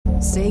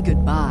Say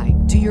goodbye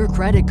to your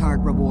credit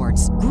card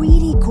rewards.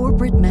 Greedy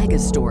corporate mega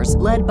stores,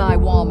 led by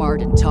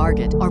Walmart and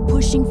Target, are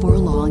pushing for a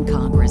law in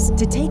Congress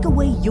to take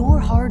away your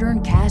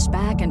hard-earned cash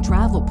back and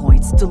travel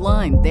points to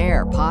line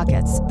their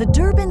pockets. The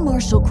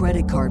Durbin-Marshall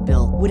credit card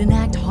bill would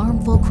enact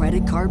harmful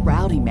credit card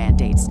routing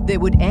mandates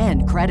that would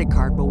end credit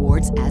card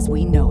rewards as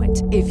we know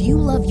it. If you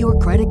love your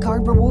credit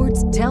card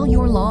rewards, tell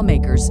your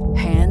lawmakers,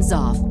 hands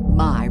off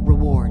my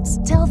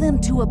rewards. Tell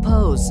them to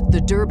oppose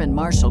the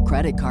Durbin-Marshall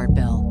credit card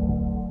bill.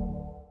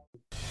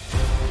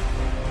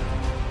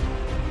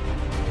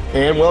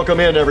 And welcome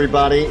in,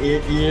 everybody.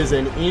 It is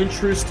an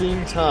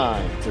interesting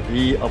time to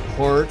be a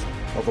part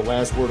of the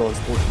Last Word on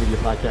Sports Media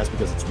podcast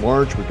because it's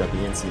March. We've got the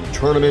NCAA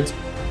tournament.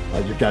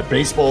 You've got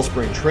baseball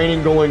spring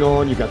training going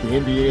on. You've got the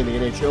NBA and the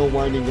NHL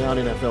winding down,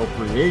 NFL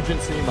free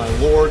agency, my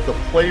lord, the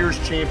Players'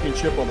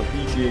 Championship on the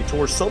PGA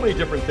Tour. So many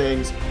different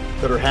things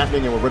that are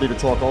happening, and we're ready to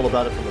talk all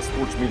about it from a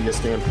sports media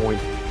standpoint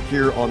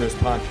here on this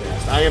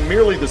podcast. I am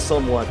merely the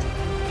somewhat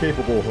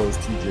capable host,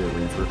 TJ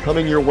Reeves. We're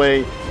coming your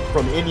way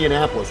from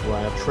Indianapolis, where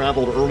I have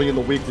traveled early in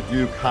the week to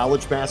do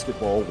college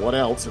basketball. What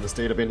else in the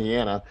state of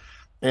Indiana?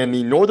 And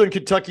the Northern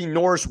Kentucky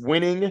Norse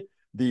winning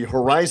the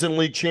Horizon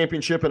League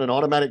Championship in an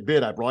automatic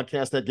bid. I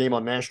broadcast that game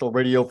on national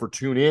radio for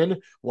TuneIn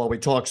while we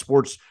talk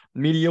sports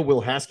media.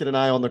 Will Haskett and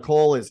I on the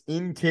call as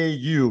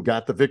NKU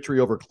got the victory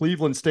over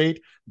Cleveland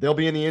State. They'll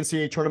be in the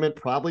NCAA tournament,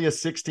 probably a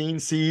 16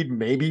 seed,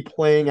 maybe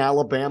playing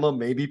Alabama,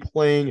 maybe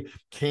playing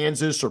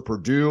Kansas or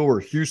Purdue or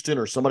Houston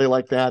or somebody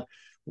like that.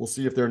 We'll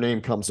see if their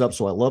name comes up.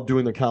 So I love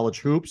doing the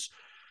college hoops.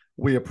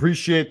 We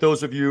appreciate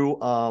those of you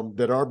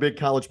that are big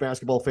college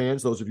basketball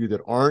fans. Those of you that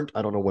aren't,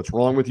 I don't know what's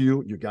wrong with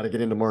you. You got to get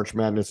into March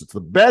Madness. It's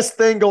the best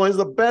thing going. It's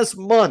the best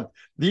month.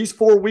 These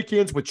 4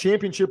 weekends with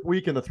championship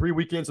week and the 3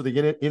 weekends of the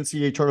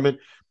NCAA tournament,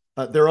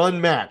 they're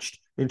unmatched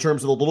in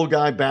terms of the little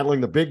guy battling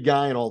the big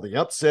guy and all the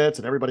upsets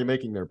and everybody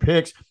making their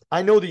picks.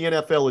 I know the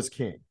NFL is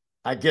king.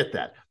 I get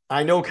that.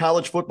 I know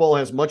college football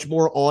has much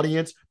more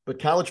audience, but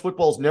college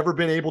football's never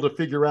been able to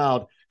figure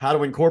out how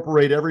to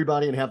incorporate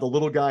everybody and have the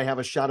little guy have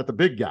a shot at the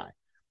big guy.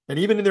 And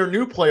even in their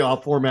new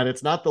playoff format,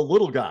 it's not the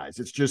little guys.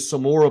 It's just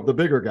some more of the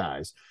bigger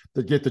guys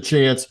that get the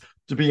chance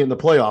to be in the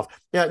playoff.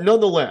 Yeah,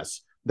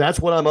 nonetheless, that's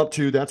what I'm up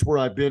to. That's where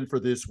I've been for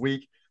this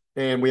week.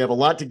 And we have a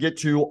lot to get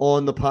to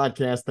on the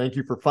podcast. Thank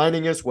you for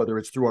finding us, whether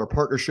it's through our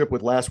partnership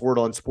with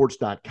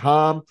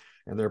lastwordonsports.com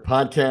and their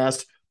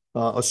podcast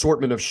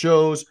assortment of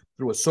shows,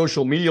 through a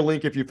social media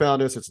link. If you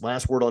found us, it's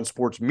Last Word on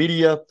Sports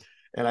Media.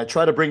 And I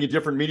try to bring you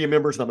different media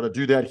members, and I'm going to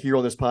do that here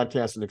on this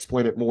podcast and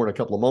explain it more in a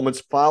couple of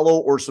moments. Follow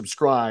or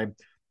subscribe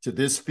to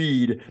this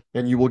feed,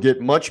 and you will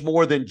get much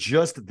more than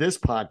just this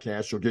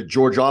podcast. You'll get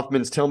George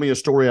Offman's Tell Me a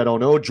Story I Don't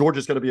Know. George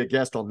is going to be a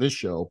guest on this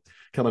show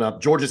coming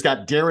up. George has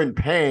got Darren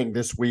Pang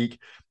this week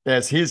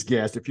as his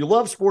guest. If you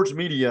love sports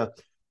media,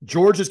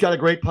 George has got a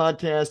great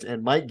podcast,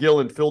 and Mike Gill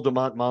and Phil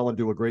DeMont-Mullen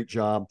do a great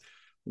job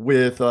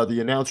with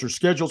the Announcer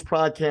Schedules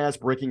podcast,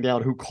 breaking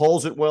down who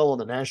calls it well on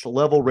the national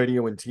level,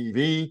 radio and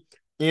TV,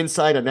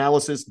 insight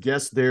analysis,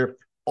 guests there.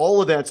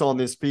 All of that's on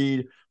this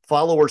feed.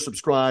 Follow or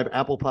subscribe,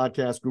 Apple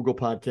Podcasts, Google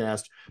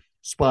Podcasts,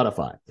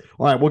 Spotify.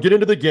 All right, we'll get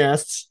into the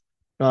guests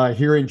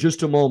here in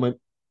just a moment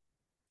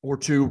or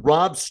two.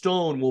 Rob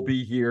Stone will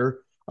be here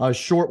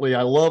shortly.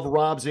 I love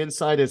Rob's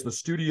insight as the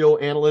studio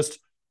analyst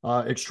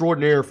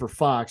extraordinaire for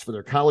Fox for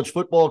their college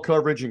football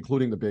coverage,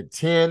 including the Big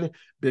Ten,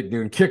 Big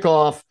Noon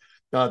Kickoff,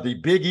 the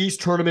Big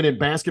East tournament in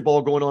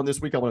basketball going on this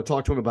week. I want to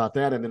talk to him about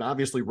that. And then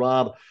obviously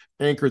Rob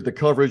anchored the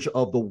coverage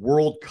of the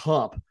World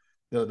Cup.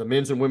 The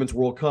men's and women's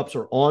World Cups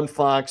are on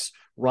Fox.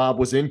 Rob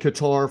was in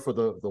Qatar for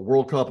the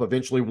World Cup,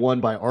 eventually won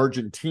by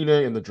Argentina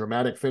in the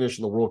dramatic finish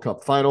in the World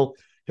Cup final.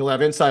 He'll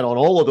have insight on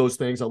all of those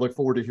things. I look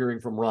forward to hearing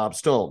from Rob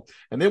Stone.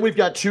 And then we've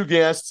got two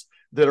guests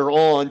that are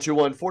on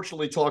to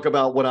unfortunately talk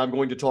about what I'm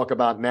going to talk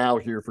about now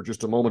here for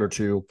just a moment or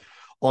two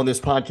on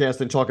this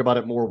podcast and talk about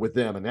it more with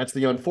them. And that's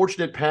the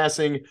unfortunate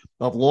passing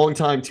of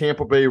longtime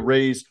Tampa Bay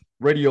Rays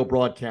radio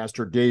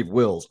broadcaster Dave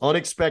Wills,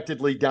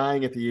 unexpectedly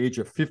dying at the age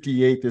of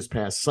 58 this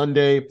past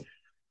Sunday.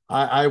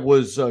 I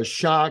was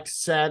shocked,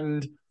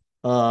 saddened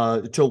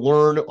to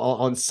learn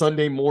on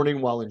Sunday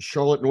morning while in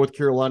Charlotte, North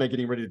Carolina,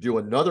 getting ready to do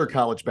another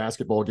college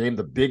basketball game,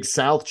 the Big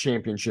South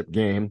Championship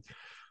game,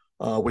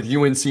 with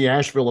UNC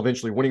Asheville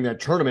eventually winning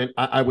that tournament.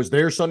 I was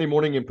there Sunday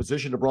morning in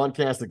position to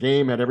broadcast the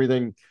game, had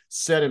everything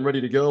set and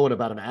ready to go. And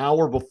about an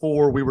hour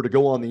before we were to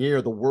go on the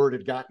air, the word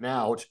had gotten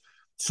out,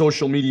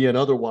 social media and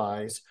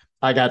otherwise.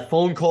 I got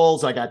phone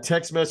calls, I got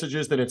text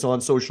messages, then it's on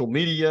social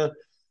media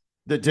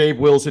that Dave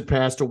Wills had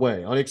passed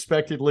away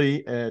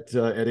unexpectedly at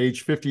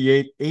age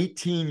 58,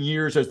 18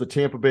 years as the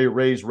Tampa Bay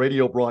Rays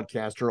radio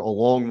broadcaster,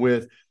 along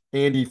with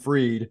Andy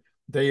Freed.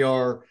 They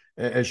are,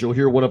 as you'll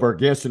hear one of our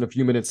guests in a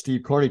few minutes,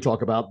 Steve Carney,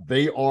 talk about,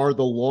 they are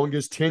the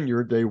longest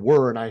tenured. They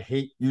were, and I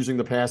hate using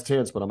the past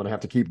tense, but I'm going to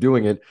have to keep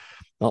doing it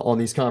on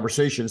these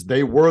conversations.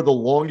 They were the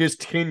longest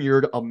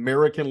tenured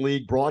American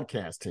League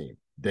broadcast team,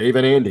 Dave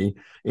and Andy,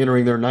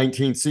 entering their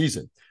 19th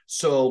season.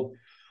 So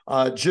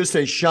just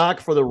a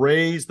shock for the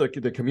Rays, the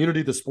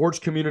community, the sports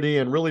community,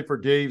 and really for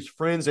Dave's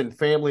friends and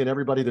family and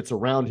everybody that's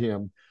around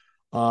him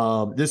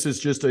This is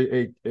just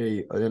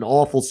an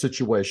awful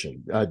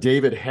situation.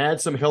 David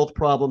had some health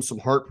problems, some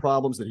heart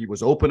problems that he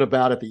was open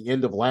about at the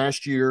end of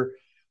last year.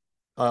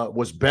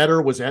 Was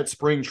better, was at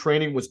spring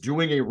training, was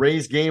doing a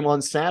Rays game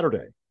on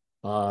Saturday,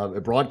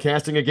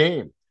 broadcasting a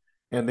game,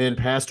 and then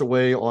passed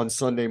away on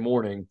Sunday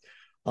morning.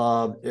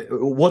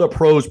 What a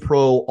pro's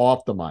pro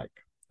off the mic.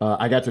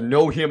 I got to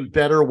know him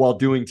better while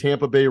doing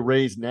Tampa Bay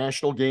Rays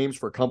national games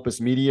for Compass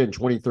Media in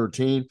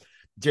 2013.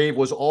 Dave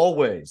was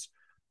always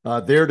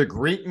there to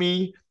greet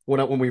me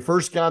when we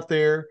first got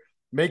there,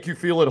 make you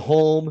feel at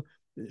home,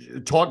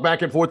 talk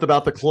back and forth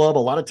about the club. A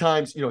lot of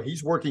times,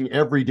 he's working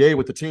every day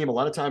with the team. A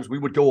lot of times we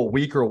would go a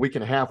week or a week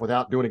and a half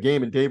without doing a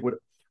game, and Dave would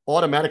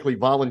automatically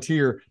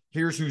volunteer.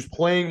 Here's who's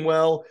playing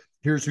well.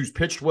 Here's who's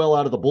pitched well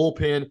out of the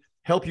bullpen.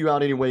 Help you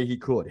out any way he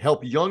could.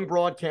 Help young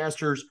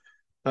broadcasters.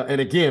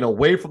 And again,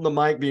 away from the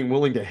mic, being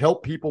willing to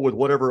help people with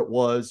whatever it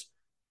was.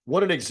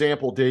 What an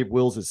example Dave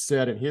Wills has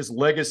set, and his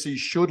legacy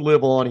should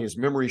live on. His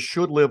memory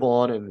should live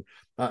on, and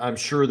I'm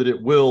sure that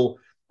it will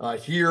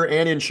here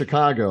and in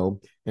Chicago.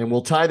 And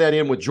we'll tie that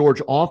in with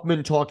George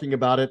Ofman talking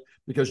about it,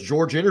 because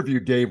George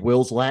interviewed Dave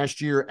Wills last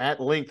year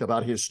at length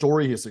about his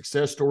story, his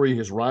success story,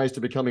 his rise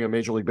to becoming a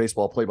Major League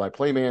Baseball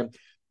play-by-play man.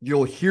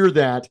 You'll hear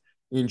that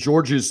in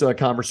George's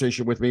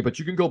conversation with me, but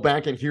you can go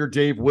back and hear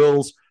Dave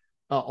Wills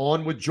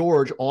on with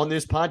George on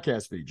this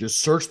podcast feed. Just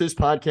search this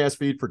podcast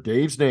feed for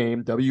Dave's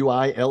name,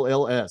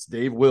 Wills,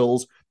 Dave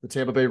Wills, the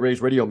Tampa Bay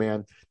Rays radio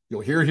man.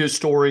 You'll hear his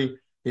story.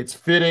 It's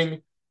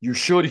fitting. You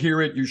should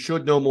hear it. You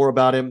should know more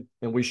about him,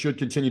 and we should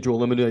continue to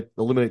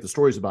eliminate the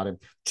stories about him.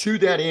 To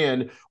that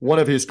end, one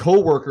of his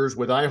co-workers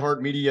with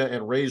iHeartMedia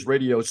and Rays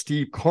Radio,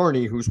 Steve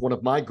Carney, who's one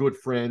of my good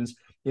friends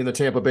in the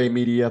Tampa Bay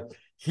media,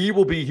 he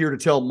will be here to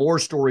tell more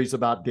stories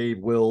about Dave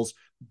Wills.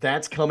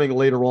 That's coming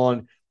later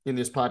on in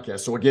this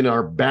podcast. So again,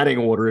 our batting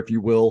order, if you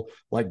will,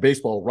 like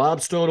baseball,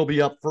 Rob Stone will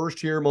be up first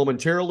here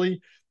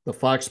momentarily. The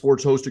Fox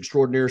Sports host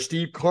extraordinaire,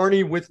 Steve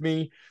Carney, with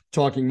me,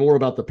 talking more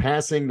about the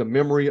passing, the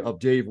memory of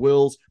Dave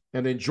Wills.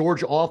 And then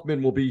George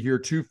Ofman will be here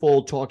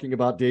twofold, talking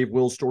about Dave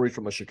Wills' stories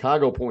from a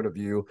Chicago point of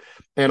view,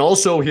 and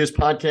also his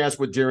podcast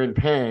with Darren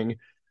Pang,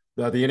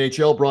 the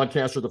NHL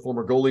broadcaster, the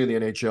former goalie in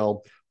the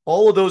NHL.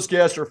 All of those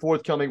guests are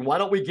forthcoming. Why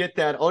don't we get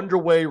that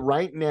underway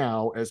right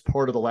now as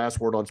part of the Last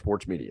Word on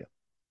Sports Media?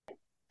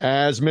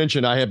 As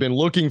mentioned, I have been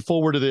looking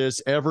forward to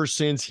this ever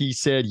since he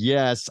said,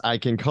 yes, I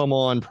can come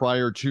on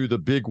prior to the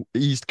Big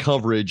East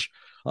coverage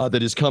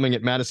that is coming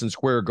at Madison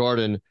Square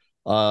Garden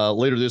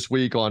later this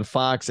week on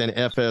Fox and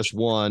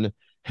FS1.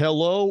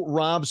 Hello,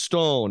 Rob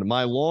Stone,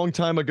 my long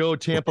time ago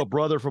Tampa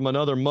brother from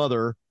another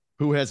mother,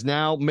 who has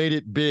now made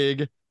it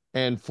big,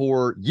 and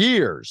for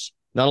years,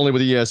 not only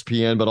with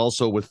ESPN, but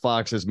also with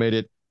Fox, has made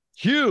it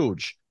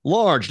huge,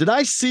 large. Did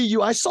I see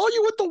you? I saw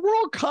you at the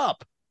World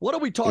Cup. What are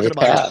we talking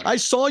about? I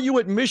saw you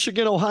at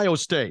Michigan, Ohio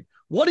State.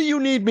 What do you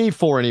need me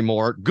for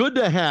anymore? Good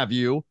to have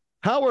you.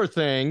 How are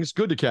things?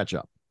 Good to catch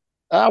up.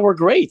 We're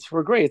great.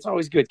 We're great. It's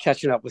always good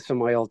catching up with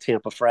some of my old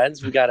Tampa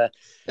friends.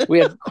 We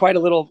had quite a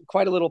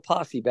little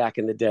posse back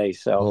in the day.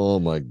 So, oh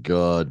my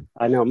God,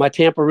 I know my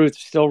Tampa roots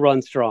still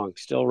run strong.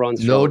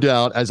 No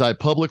doubt. As I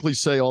publicly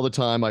say all the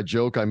time, I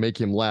joke, I make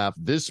him laugh.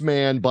 This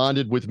man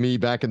bonded with me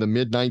back in the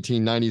mid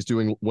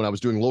 1990s when I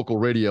was doing local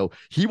radio.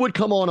 He would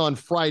come on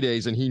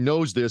Fridays, and he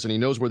knows this, and he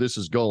knows where this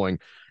is going.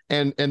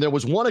 And there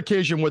was one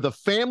occasion where the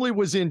family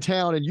was in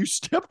town, and you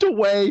stepped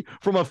away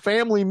from a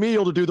family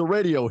meal to do the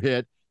radio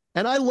hit.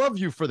 And I love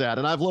you for that,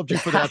 and I've loved you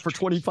for that for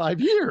 25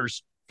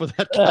 years. For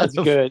that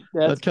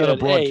kind of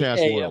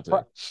broadcast loyalty.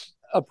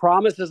 A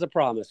promise is a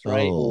promise,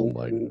 right? Oh and,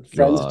 my and gosh.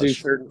 Friends do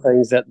certain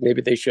things that maybe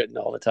they shouldn't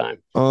all the time.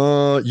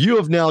 You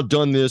have now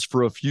done this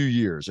for a few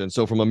years, and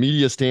so from a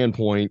media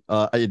standpoint,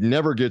 it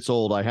never gets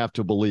old. I have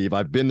to believe.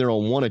 I've been there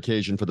on one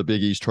occasion for the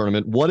Big East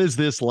tournament. What is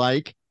this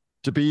like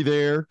to be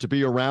there, to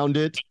be around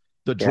it,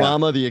 the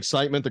drama, the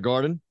excitement, the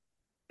Garden?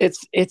 I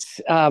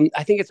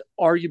think it's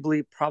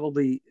arguably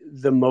probably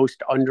the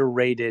most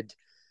underrated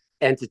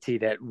entity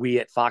that we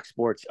at Fox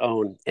Sports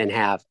own and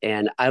have.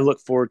 And I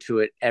look forward to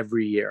it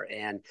every year.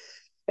 And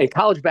in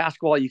college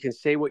basketball, you can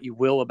say what you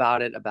will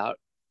about it, about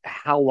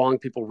how long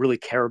people really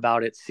care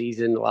about it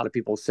season. A lot of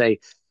people say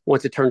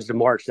once it turns to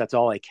March, that's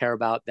all I care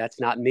about. That's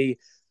not me.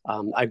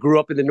 I grew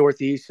up in the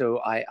Northeast, so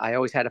I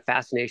always had a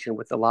fascination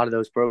with a lot of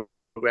those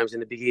programs in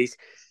the Big East.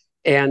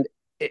 And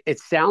it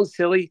sounds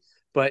silly,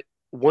 but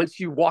once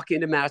you walk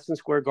into Madison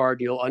Square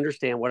Garden, you'll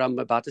understand what I'm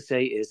about to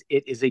say is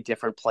it is a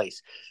different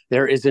place.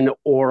 There is an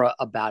aura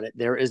about it.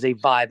 There is a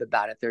vibe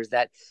about it. There's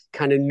that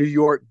kind of New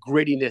York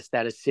grittiness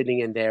that is sitting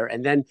in there.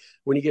 And then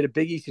when you get a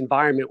Big East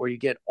environment where you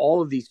get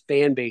all of these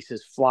fan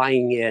bases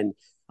flying in,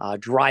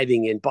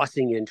 driving in,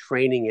 busing in,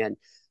 training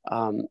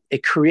in,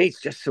 it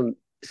creates just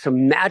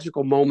some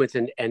magical moments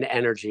and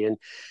energy. And,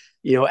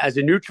 you know, as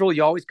a neutral,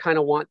 you always kind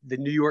of want the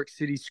New York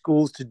City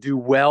schools to do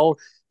well,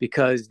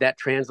 because that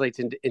translates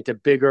into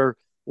bigger,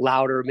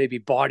 louder, maybe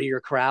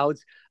bawdier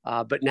crowds.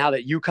 But now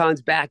that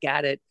UConn's back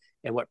at it,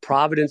 and what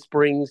Providence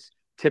brings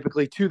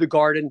typically to the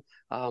Garden,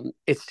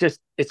 it's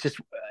just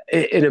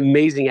an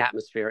amazing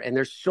atmosphere. And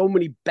there's so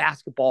many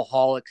basketball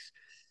holics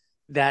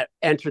that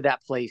enter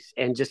that place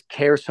and just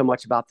care so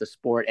much about the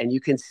sport. And you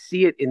can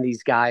see it in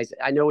these guys.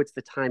 I know it's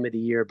the time of the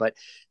year, but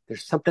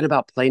there's something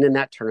about playing in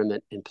that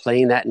tournament and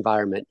playing that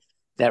environment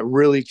that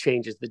really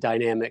changes the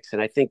dynamics.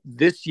 And I think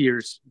this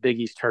year's Big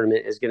East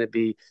tournament is going to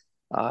be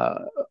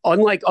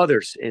unlike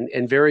others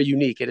and very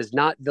unique. It is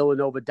not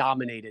Villanova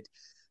dominated,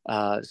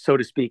 so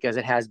to speak, as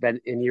it has been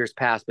in years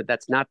past, but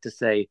that's not to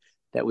say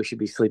that we should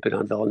be sleeping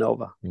on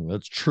Villanova.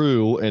 That's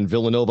true. And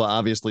Villanova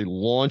obviously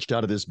launched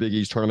out of this Big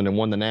East tournament and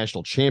won the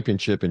national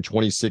championship in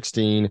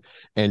 2016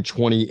 and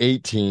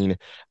 2018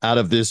 out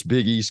of this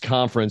Big East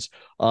conference.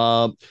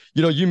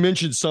 You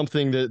mentioned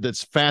something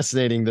that's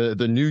fascinating,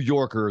 the New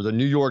Yorker, the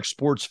New York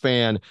sports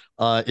fan,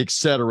 et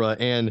cetera.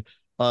 And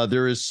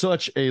there is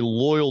such a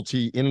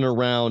loyalty in and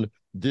around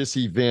this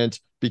event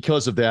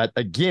because of that.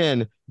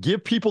 Again,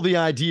 give people the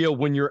idea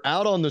when you're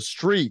out on the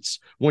streets,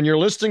 when you're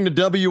listening to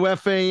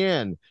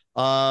WFAN,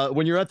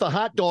 when you're at the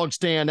hot dog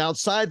stand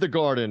outside the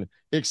Garden,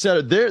 et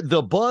cetera.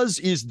 The buzz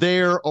is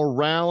there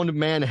around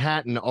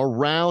Manhattan,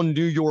 around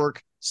New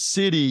York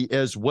City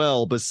as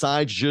well,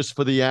 besides just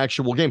for the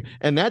actual game.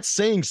 And that's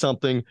saying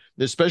something,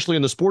 especially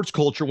in the sports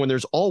culture, when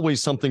there's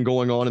always something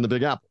going on in the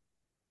Big Apple.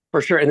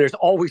 For sure. And there's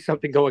always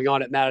something going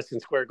on at Madison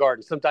Square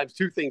Garden, sometimes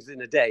two things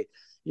in a day.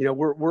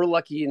 We're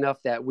lucky enough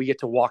that we get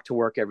to walk to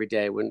work every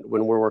day when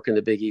we're working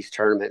the Big East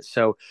tournament.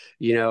 So,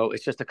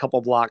 it's just a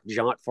couple block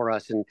jaunt for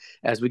us. And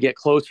as we get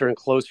closer and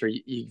closer,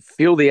 you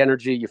feel the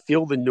energy, you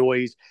feel the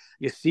noise,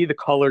 you see the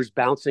colors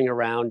bouncing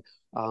around.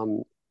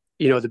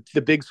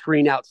 The big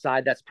screen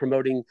outside that's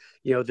promoting,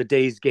 the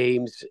day's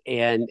games,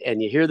 and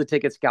you hear the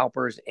ticket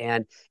scalpers,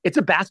 and it's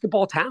a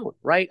basketball town,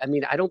 right? I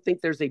mean, I don't think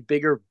there's a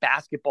bigger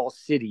basketball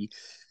city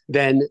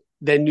than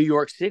New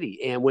York City.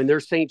 And when their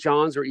St.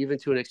 John's, or even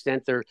to an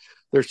extent their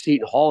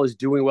Seton Hall, is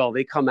doing well,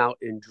 they come out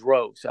in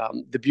droves.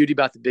 The beauty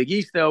about the Big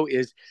East, though,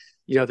 is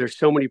there's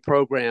so many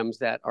programs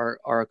that are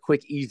a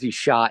quick, easy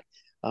shot,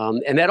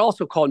 and that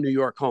also call New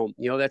York home.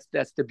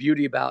 That's the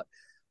beauty about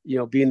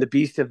being the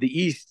beast of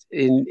the East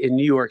in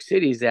New York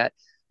City, is that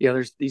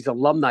there's these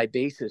alumni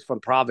bases from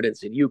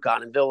Providence and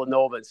UConn and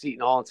Villanova and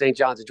Seton Hall and St.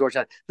 John's and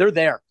Georgetown. They're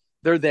there.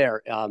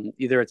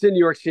 Either it's in New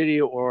York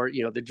City or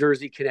the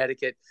Jersey,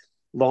 Connecticut,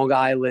 Long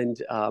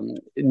Island,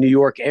 New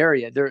York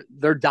area.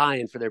 They're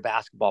dying for their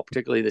basketball,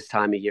 particularly this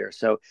time of year.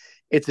 So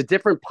it's a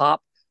different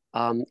pop.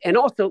 And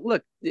also,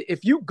 look,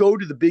 if you go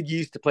to the Big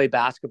East to play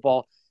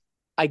basketball,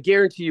 I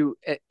guarantee you,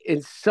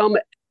 in some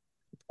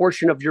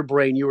portion of your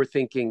brain, you were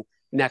thinking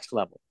next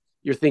level.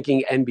 You're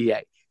thinking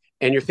NBA,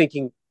 and you're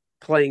thinking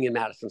playing in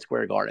Madison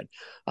Square Garden.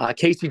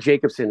 Casey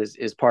Jacobson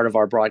is part of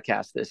our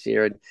broadcast this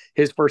year, and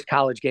his first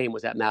college game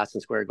was at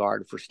Madison Square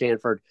Garden for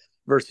Stanford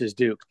versus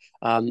Duke.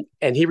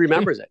 And he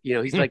remembers it.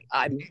 He's like,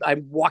 I'm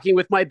walking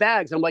with my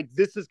bags. I'm like,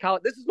 this is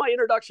college. This is my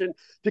introduction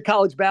to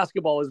college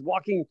basketball, is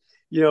walking,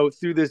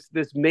 through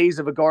this maze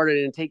of a garden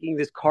and taking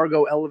this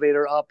cargo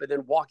elevator up and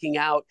then walking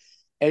out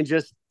and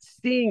just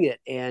seeing it.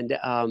 And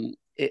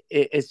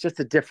it's just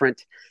a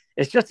different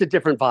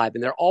vibe.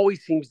 And there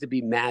always seems to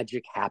be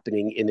magic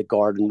happening in the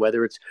Garden,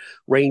 whether it's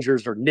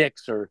Rangers or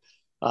Knicks or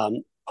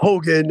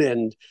Hogan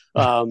and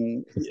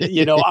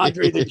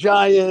Andre the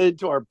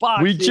Giant or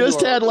boxing. We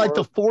just had the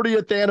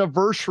 40th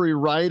anniversary,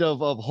 right, of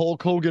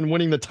Hulk Hogan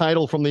winning the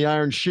title from the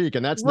Iron Sheik,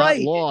 and that's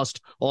right. Not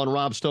lost on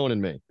Rob Stone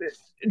and me.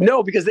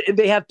 No, because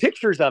they have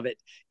pictures of it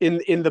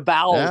in the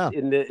bowels,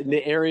 in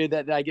the area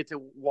that I get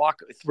to walk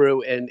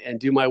through and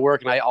do my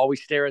work, and I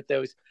always stare at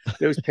those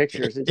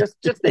pictures. And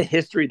just the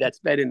history that's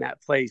been in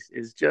that place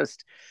is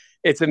just,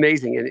 it's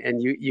amazing,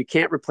 and you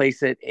can't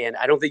replace it. And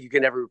I don't think you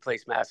can ever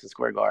replace Madison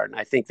Square Garden.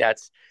 I think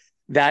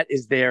that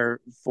is there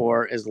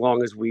for as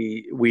long as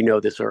we know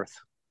this earth.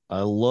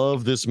 I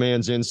love this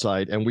man's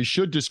insight, and we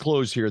should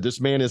disclose here,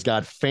 this man has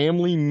got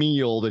family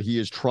meal that he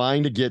is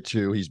trying to get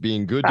to. He's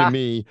being good to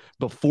me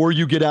before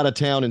you get out of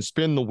town and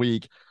spend the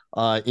week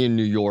in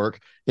New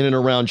York, in and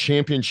around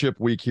championship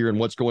week here and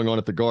what's going on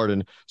at the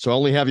Garden. So I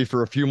only have you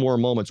for a few more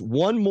moments.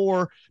 One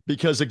more,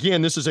 because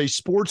again, this is a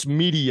sports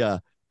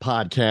media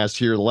podcast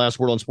here, the Last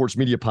Word on Sports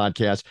Media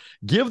podcast.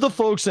 Give the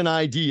folks an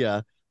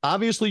idea.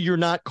 Obviously, you're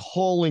not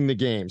calling the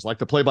games like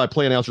the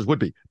play-by-play announcers would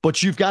be,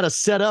 but you've got to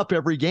set up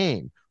every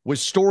game with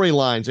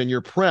storylines and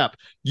your prep.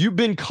 You've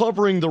been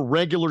covering the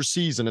regular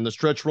season and the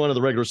stretch run of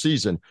the regular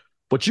season,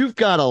 but you've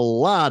got a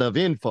lot of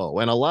info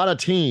and a lot of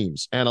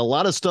teams and a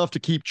lot of stuff to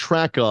keep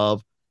track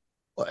of.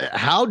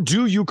 How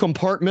do you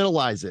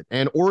compartmentalize it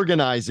and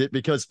organize it?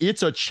 Because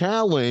it's a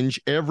challenge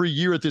every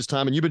year at this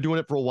time, and you've been doing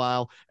it for a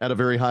while at a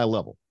very high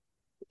level.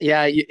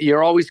 Yeah,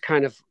 you're always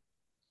kind of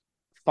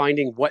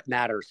finding what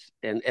matters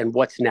and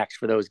what's next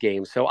for those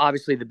games. So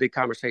obviously the big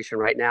conversation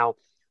right now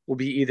will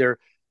be either,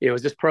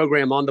 is this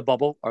program on the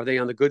bubble? Are they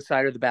on the good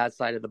side or the bad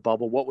side of the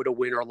bubble? What would a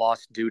win or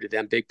loss do to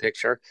them? Big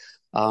picture.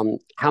 How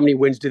many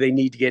wins do they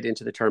need to get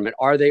into the tournament?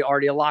 Are they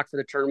already a lock for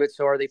the tournament?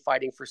 So are they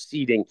fighting for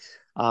seeding?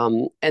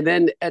 And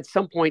then at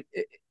some point,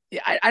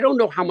 I don't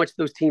know how much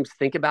those teams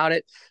think about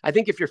it. I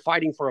think if you're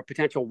fighting for a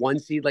potential 1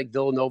 seed like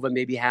Villanova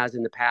maybe has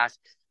in the past,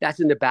 that's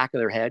in the back of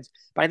their heads.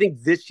 But I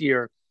think this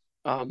year,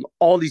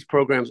 all these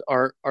programs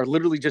are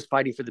literally just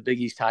fighting for the Big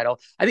East title.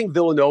 I think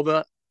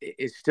Villanova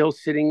is still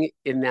sitting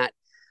in that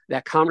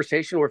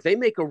conversation where if they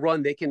make a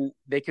run, they can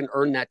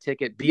earn that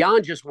ticket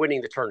beyond just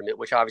winning the tournament,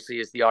 which obviously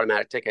is the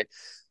automatic ticket.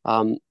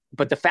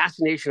 But the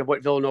fascination of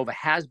what Villanova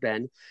has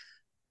been,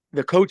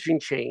 the coaching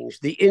change,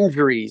 the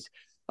injuries,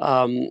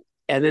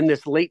 and then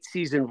this late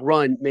season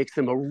run makes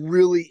them a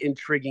really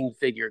intriguing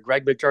figure.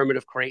 Greg McDermott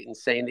of Creighton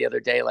saying the other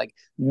day, like,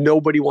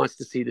 nobody wants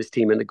to see this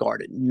team in the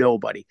Garden.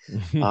 Nobody.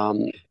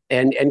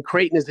 And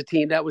Creighton is a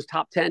team that was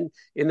top 10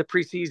 in the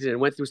preseason and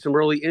went through some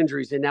early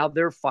injuries, and now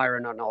they're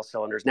firing on all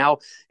cylinders. Now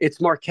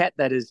it's Marquette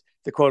that is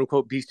the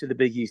quote-unquote beast of the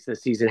Big East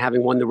this season,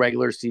 having won the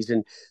regular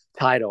season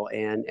title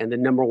and the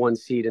number one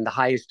seed and the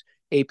highest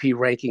AP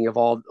ranking of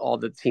all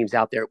the teams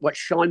out there. What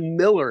Sean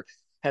Miller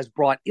has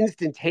brought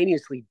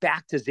instantaneously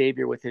back to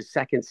Xavier with his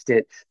second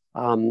stint.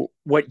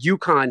 What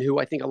UConn, who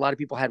I think a lot of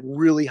people had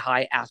really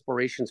high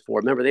aspirations for.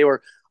 Remember, they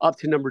were up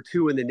to number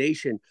 2 in the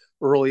nation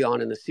early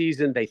on in the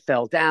season. They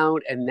fell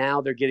down, and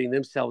now they're getting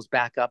themselves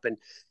back up.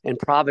 And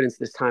Providence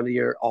this time of the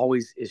year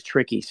always is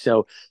tricky.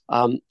 So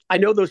I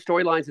know those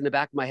storylines in the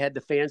back of my head.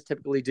 The fans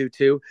typically do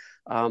too.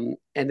 And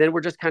then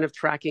we're just kind of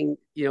tracking,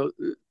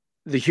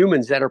 the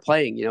humans that are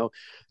playing.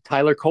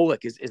 Tyler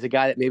Kolek is a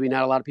guy that maybe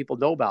not a lot of people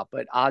know about,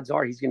 but odds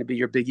are he's going to be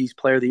your Big East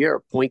Player of the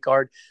Year, point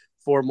guard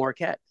for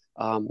Marquette.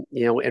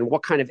 And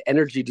what kind of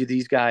energy do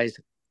these guys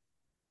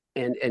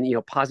and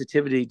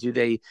positivity do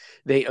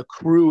they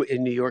accrue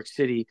in New York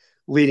City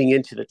leading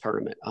into the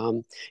tournament?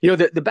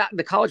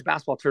 The college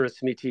basketball tournaments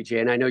to me,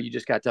 TJ, and I know you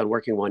just got done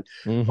working one,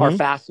 are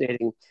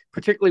fascinating,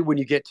 particularly when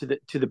you get to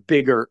the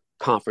bigger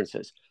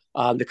conferences.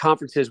 The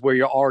conferences where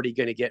you're already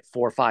going to get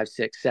 4, 5,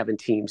 6, 7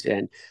 teams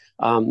in.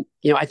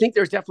 I think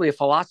there's definitely a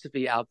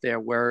philosophy out there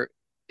where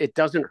it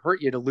doesn't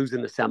hurt you to lose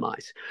in the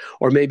semis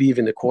or maybe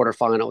even the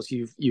quarterfinals.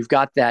 You've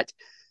got that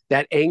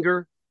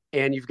anger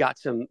and you've got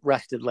some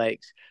rested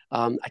legs.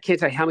 I can't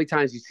tell you how many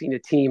times you've seen a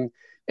team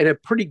and a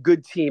pretty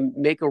good team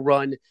make a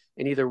run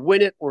and either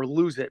win it or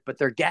lose it, but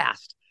they're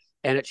gassed.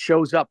 And it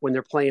shows up when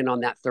they're playing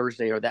on that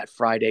Thursday or that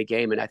Friday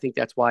game. And I think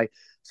that's why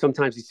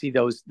sometimes you see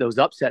those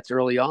upsets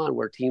early on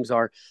where teams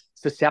are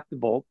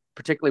susceptible,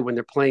 particularly when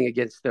they're playing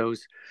against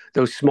those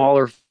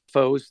smaller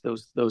foes,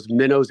 those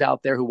minnows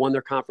out there who won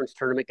their conference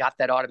tournament, got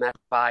that automatic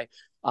bye,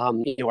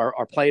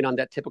 are playing on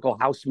that typical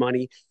house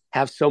money,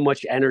 have so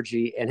much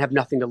energy and have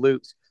nothing to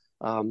lose.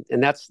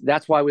 And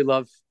that's why we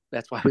love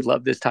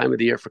this time of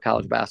the year for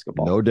college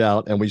basketball. No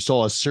doubt. And we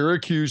saw a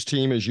Syracuse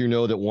team, as you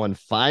know, that won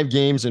 5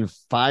 games in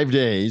 5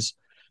 days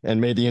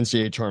and made the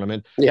NCAA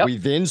tournament. Yep. We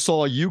then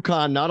saw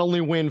UConn not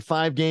only win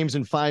 5 games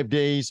in 5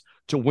 days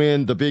to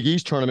win the Big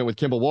East tournament with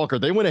Kemba Walker,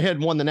 they went ahead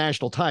and won the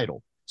national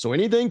title. So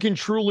anything can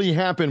truly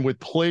happen with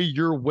play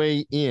your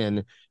way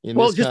in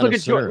well, just look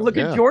at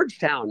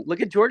Georgetown. Look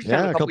at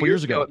Georgetown a couple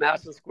years ago at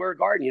Madison Square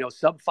Garden.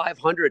 Sub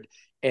 500,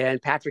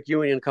 and Patrick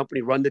Ewing and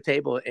company run the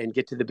table and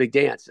get to the big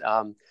dance.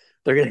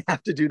 They're going to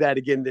have to do that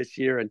again this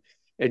year.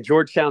 And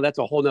Georgetown, that's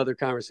a whole nother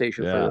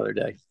conversation for another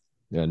day.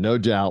 Yeah, no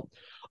doubt.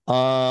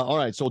 All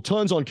right, so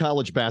tons on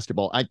college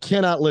basketball. I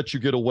cannot let you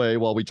get away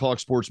while we talk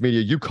sports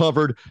media. You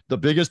covered the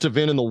biggest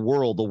event in the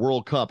world, the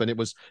World Cup, and it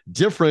was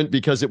different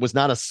because it was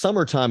not a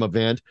summertime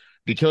event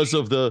because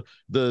of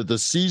the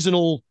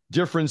seasonal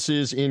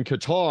differences in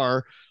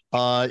Qatar.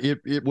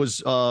 It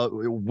was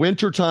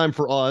wintertime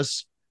for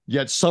us,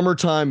 yet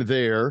summertime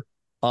there.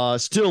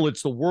 Still,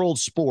 it's the world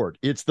sport.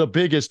 It's the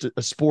biggest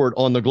sport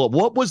on the globe.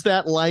 What was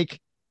that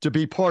like to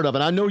be part of it?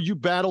 I know you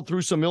battled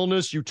through some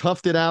illness. You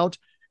toughed it out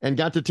and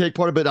got to take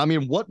part of it. I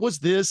mean, what was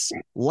this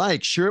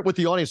like? Share it with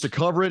the audience to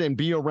cover it and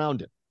be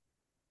around it.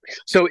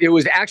 So it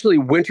was actually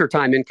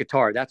wintertime in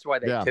Qatar. That's why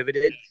they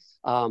pivoted.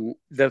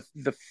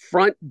 The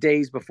front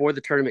days before the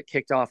tournament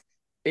kicked off,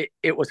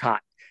 it was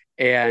hot.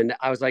 And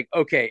I was like,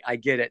 okay, I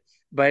get it.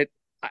 But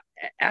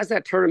as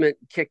that tournament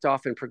kicked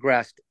off and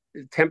progressed,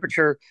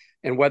 temperature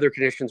and weather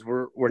conditions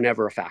were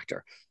never a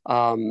factor.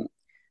 What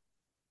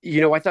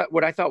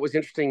I thought was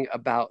interesting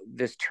about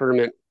this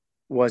tournament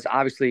was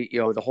obviously,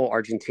 the whole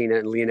Argentina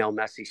and Lionel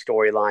Messi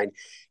storyline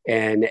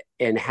and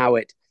how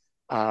it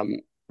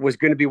was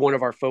going to be one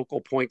of our focal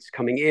points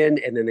coming in.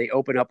 And then they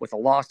open up with a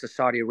loss to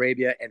Saudi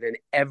Arabia. And then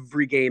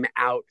every game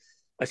out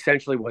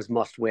essentially was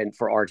must win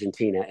for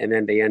Argentina. And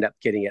then they end up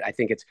getting it. I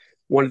think it's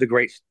one of the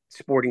great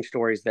sporting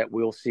stories that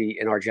we'll see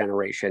in our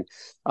generation.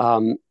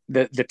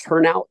 The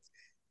turnout,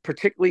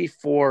 particularly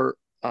for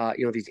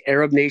these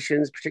Arab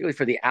nations, particularly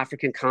for the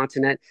African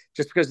continent,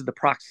 just because of the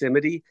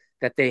proximity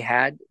that they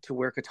had to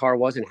where Qatar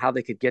was and how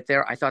they could get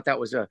there. I thought that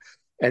was I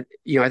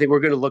think we're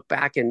going to look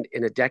back in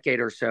a decade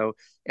or so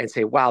and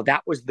say, wow,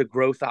 that was the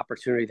growth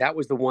opportunity. That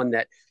was the one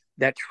that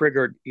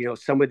triggered,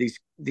 some of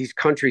these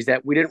countries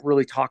that we didn't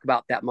really talk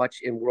about that much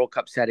in World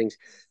Cup settings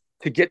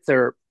to get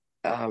their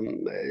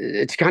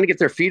to kind of get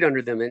their feet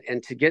under them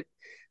and to get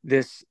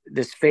this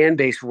fan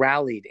base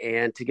rallied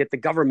and to get the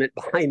government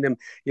behind them,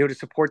 to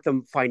support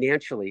them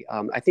financially.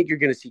 I think you're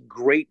going to see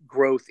great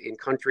growth in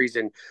countries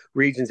and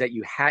regions that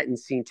you hadn't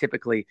seen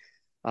typically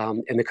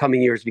in the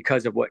coming years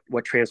because of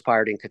what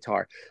transpired in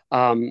Qatar.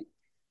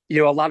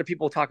 a lot of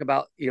people talk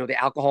about, the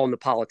alcohol and the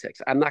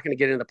politics. I'm not going to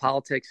get into the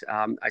politics.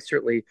 I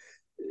certainly,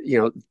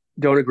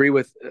 don't agree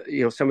with,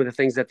 some of the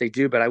things that they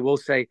do, but I will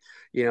say,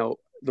 the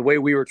way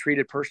we were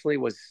treated personally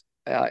was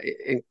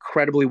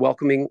incredibly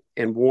welcoming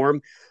and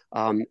warm.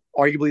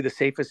 Arguably the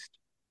safest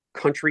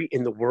country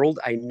in the world.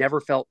 I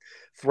never felt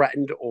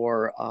threatened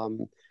or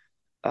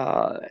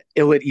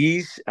ill at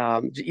ease.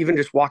 Even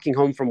just walking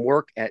home from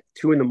work at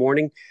 2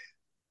 a.m,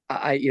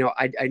 I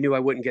knew I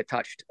wouldn't get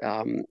touched.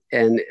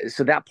 And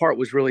so that part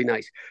was really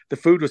nice. The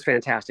food was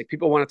fantastic.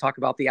 People want to talk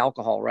about the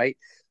alcohol, right?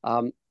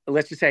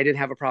 Let's just say I didn't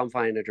have a problem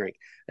finding a drink.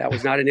 That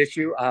was not an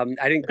issue.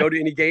 I didn't go to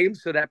any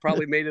games, so that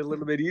probably made it a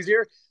little bit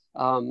easier.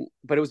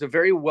 But it was a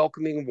very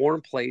welcoming,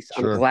 warm place.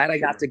 Sure. I'm glad I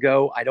got to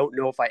go. I don't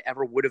know if I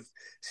ever would have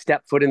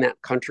stepped foot in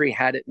that country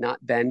had it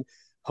not been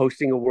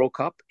hosting a World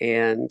Cup.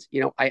 And,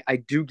 I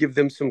do give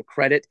them some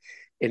credit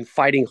in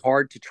fighting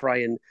hard to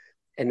try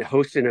and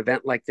host an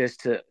event like this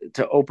to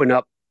open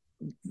up,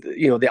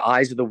 the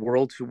eyes of the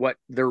world to what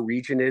their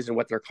region is and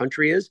what their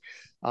country is.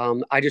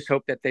 I just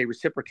hope that they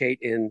reciprocate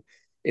in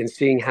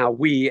seeing how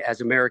we as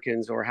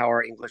Americans, or how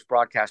our English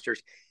broadcasters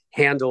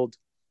handled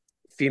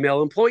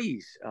female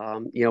employees,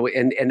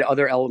 and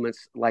other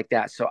elements like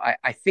that. So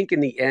I think in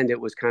the end, it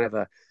was kind of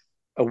a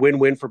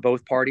win-win for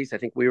both parties. I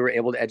think we were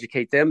able to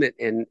educate them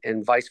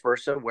and vice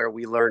versa, where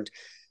we learned,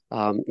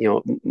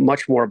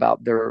 much more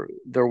about their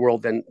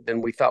world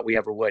than we thought we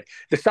ever would.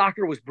 The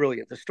soccer was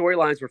brilliant. The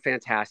storylines were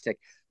fantastic.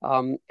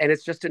 And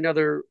it's just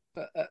another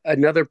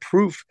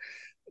proof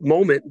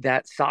moment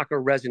that soccer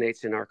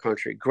resonates in our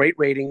country. Great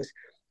ratings.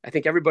 I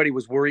think everybody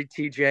was worried,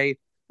 TJ,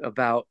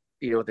 about,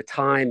 the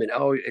time and,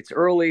 it's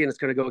early and it's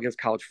going to go against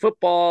college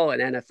football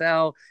and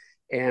NFL.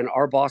 And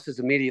our bosses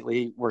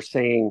immediately were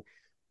saying,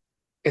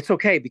 it's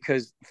okay,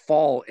 because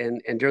fall and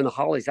during the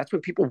holidays, that's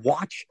when people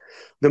watch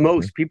the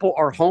most. Mm-hmm. People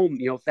are home,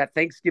 that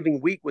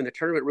Thanksgiving week when the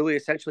tournament really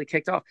essentially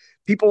kicked off.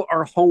 People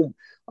are home.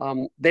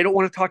 They don't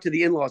want to talk to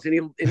the in-laws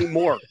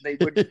anymore. They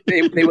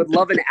would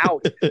love an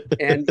out,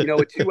 and a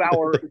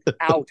 2-hour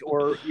out,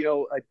 or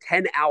a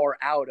 10-hour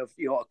out of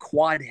a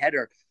quad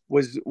header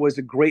was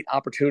a great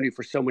opportunity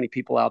for so many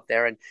people out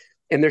there.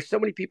 And there's so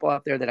many people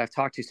out there that I've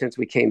talked to since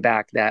we came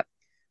back that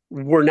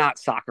were not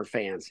soccer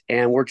fans,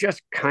 and we're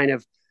just kind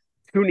of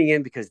tuning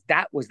in because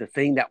that was the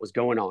thing that was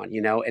going on,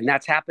 and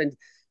that's happened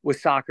with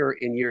soccer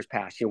in years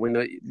past. When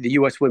the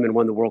U.S. women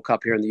won the World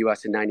Cup here in the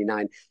U.S. in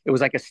 '99, it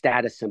was like a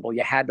status symbol.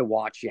 You had to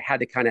watch. You had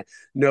to kind of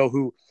know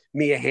who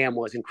Mia Hamm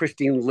was and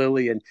Christine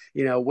Lilly, and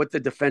what the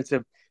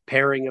defensive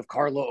pairing of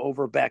Carla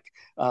Overbeck,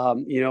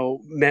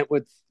 meant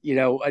with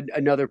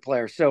another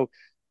player. So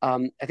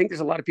I think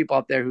there's a lot of people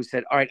out there who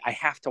said, "All right, I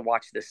have to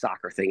watch this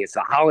soccer thing. It's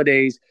the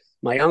holidays.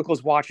 My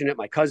uncle's watching it.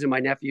 My cousin, my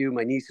nephew,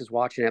 my niece is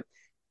watching it,"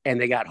 and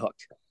they got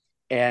hooked.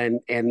 And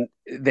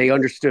they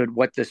understood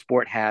what the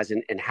sport has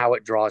and how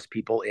it draws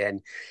people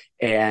in,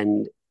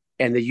 and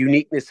the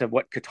uniqueness of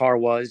what Qatar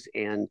was,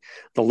 and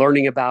the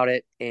learning about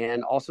it,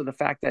 and also the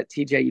fact that,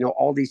 TJ,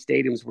 all these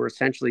stadiums were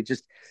essentially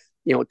just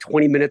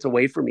 20 minutes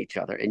away from each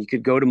other, and you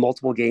could go to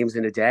multiple games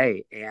in a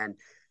day, and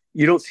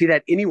you don't see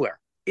that anywhere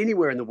in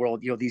the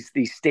world.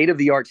 These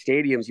state-of-the-art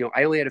stadiums.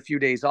 I only had a few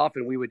days off,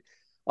 and we would,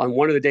 on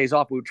one of the days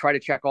off, we would try to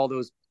check all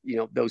those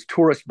those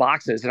tourist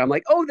boxes. And I'm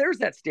like, oh, there's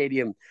that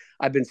stadium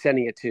I've been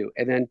sending it to.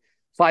 And then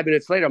 5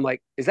 minutes later, I'm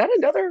like, is that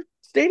another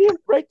stadium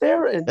right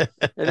there? And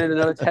then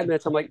another 10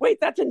 minutes, I'm like, wait,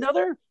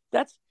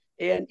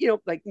 and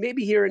like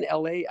maybe here in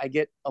LA, I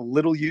get a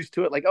little used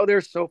to it. Like, oh,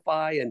 there's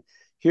SoFi, and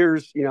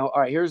here's, all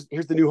right, here's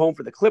the new home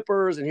for the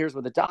Clippers, and here's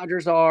where the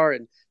Dodgers are.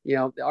 And,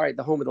 all right,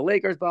 the home of the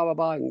Lakers, blah, blah,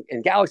 blah,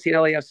 and Galaxy and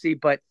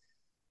LAFC.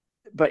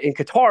 But in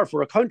Qatar,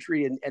 for a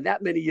country and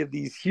that many of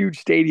these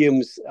huge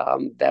stadiums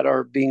that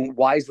are being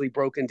wisely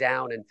broken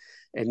down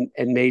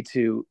and made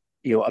to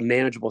a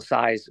manageable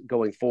size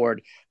going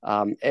forward,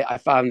 I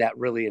found that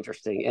really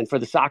interesting. And for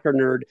the soccer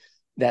nerd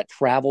that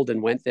traveled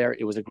and went there,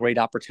 it was a great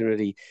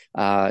opportunity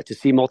to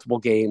see multiple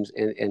games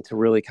and to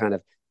really kind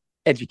of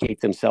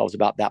educate themselves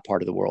about that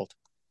part of the world.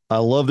 I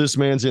love this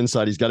man's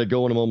insight. He's got to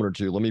go in a moment or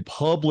two. Let me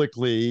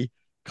publicly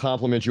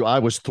compliment you. I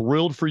was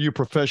thrilled for you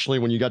professionally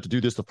when you got to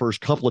do this the first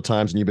couple of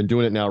times, and you've been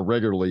doing it now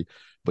regularly.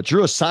 But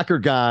you're a soccer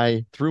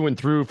guy through and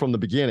through from the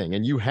beginning,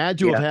 and you had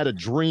to have had a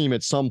dream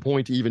at some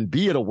point to even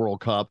be at a World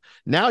Cup.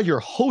 Now you're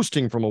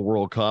hosting from a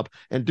World Cup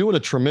and doing a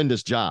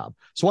tremendous job.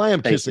 So I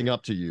am kissing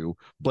up to you.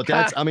 But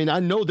that's, I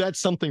know that's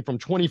something from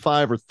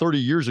 25 or 30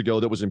 years ago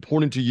that was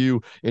important to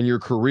you in your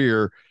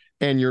career,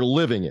 and you're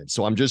living it.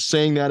 So I'm just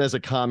saying that as a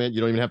comment. You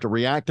don't even have to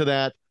react to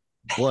that.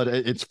 But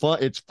it's fun.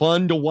 It's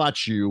fun to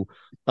watch you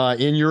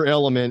in your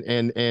element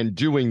and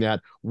doing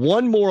that.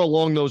 One more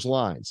along those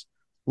lines.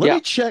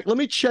 Let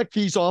me check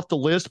these off the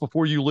list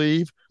before you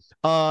leave.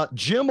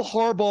 Jim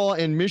Harbaugh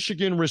and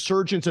Michigan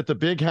resurgence at the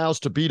Big House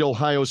to beat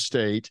Ohio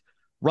State.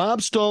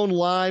 Rob Stone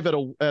live at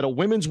a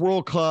Women's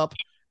World Cup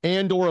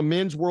and/or a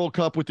Men's World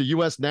Cup with the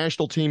U.S.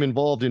 national team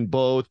involved in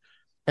both.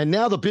 And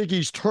now the Big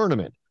East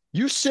tournament.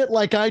 You sit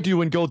like I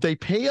do and go, they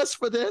pay us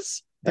for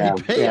this? They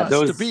pay us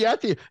those, to be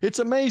at it's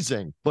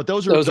amazing. But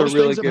those are really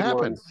things have good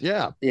happened. ones.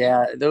 Yeah.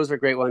 Yeah, those are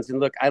great ones. And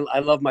look, I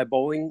love my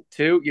bowling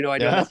too. You know, I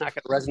know that's not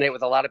going to resonate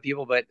with a lot of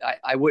people, but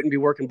I wouldn't be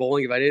working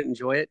bowling if I didn't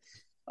enjoy it.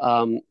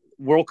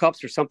 World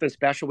Cups are something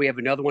special. We have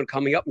another one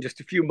coming up in just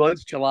a few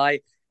months,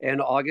 July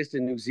and August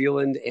in New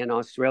Zealand and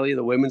Australia.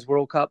 The Women's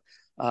World Cup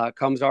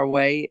comes our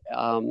way.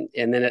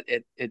 And then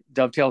it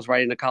dovetails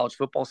right into college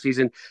football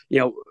season. You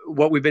know,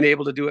 what we've been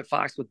able to do at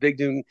Fox with Big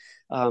Noon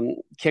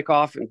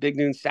kickoff and Big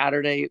Noon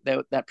Saturday,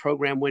 that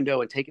program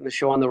window, and taking the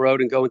show on the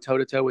road and going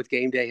toe-to-toe with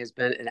Game Day has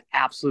been an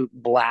absolute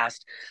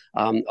blast,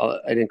 an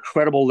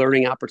incredible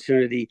learning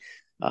opportunity.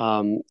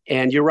 And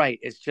you're right.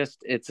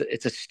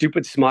 It's a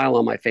stupid smile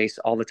on my face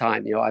all the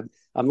time. You know,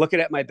 I'm looking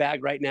at my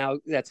bag right now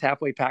that's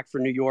halfway packed for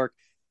New York.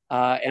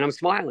 And I'm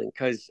smiling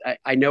because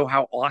I know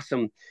how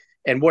awesome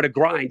and what a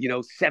grind,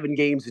 7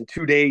 games in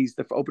 2 days,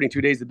 the opening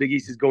 2 days of the Big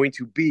East is going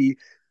to be,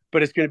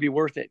 but it's going to be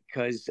worth it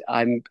because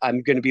I'm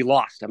going to be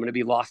lost. I'm going to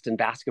be lost in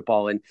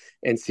basketball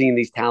and seeing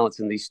these talents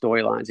and these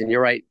storylines. And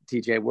you're right,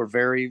 TJ, we're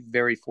very,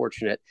 very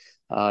fortunate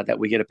that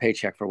we get a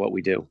paycheck for what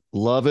we do.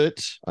 Love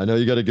it. I know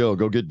you got to go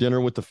get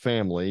dinner with the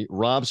family.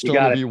 Rob Stone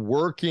will be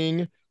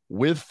working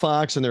with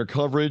Fox and their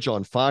coverage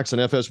on Fox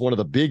and FS1 of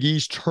the Big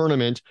East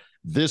tournament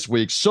this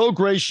week. So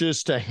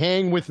gracious to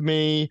hang with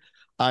me.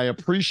 I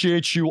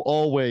appreciate you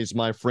always,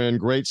 my friend.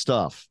 Great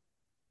stuff.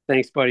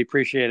 Thanks, buddy.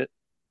 Appreciate it.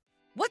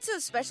 What's so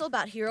special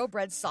about Hero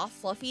Bread's soft,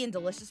 fluffy, and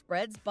delicious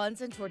breads,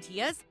 buns, and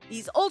tortillas?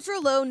 These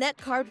ultra-low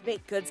net-carb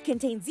baked goods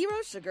contain 0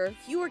 sugar,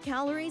 fewer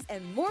calories,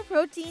 and more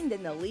protein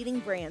than the leading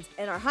brands,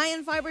 and are high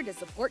in fiber to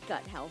support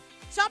gut health.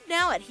 Shop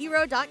now at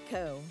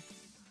hero.co.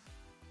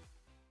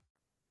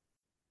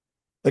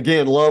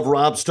 Again, love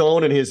Rob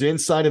Stone and his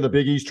insight in the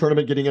Big East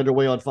tournament getting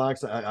underway on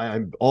Fox.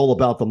 I'm all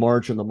about the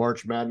March and the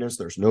March Madness.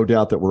 There's no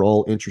doubt that we're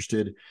all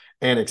interested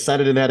and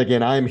excited in that.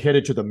 Again, I'm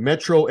headed to the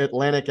Metro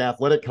Atlantic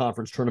Athletic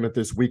Conference tournament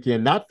this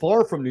weekend, not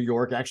far from New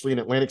York, actually in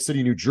Atlantic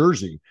City, New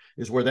Jersey,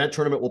 is where that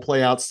tournament will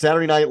play out.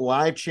 Saturday night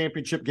live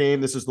championship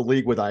game. This is the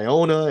league with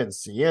Iona and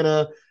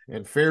Siena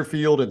and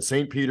Fairfield and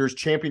St. Peter's.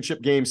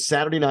 Championship game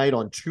Saturday night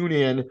on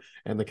TuneIn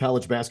and the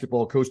College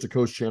Basketball Coast to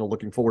Coast channel.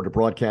 Looking forward to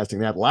broadcasting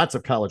that. Lots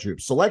of college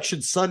hoops.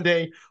 Selection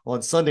Sunday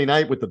on Sunday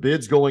night with the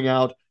bids going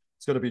out.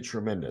 It's going to be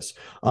tremendous.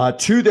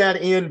 To that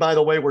end, by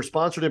the way, we're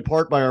sponsored in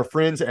part by our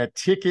friends at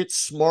Ticket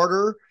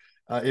Smarter.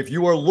 If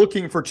you are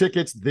looking for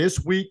tickets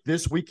this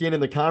weekend in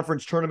the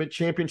conference tournament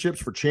championships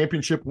for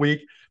championship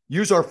week,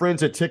 use our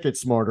friends at Ticket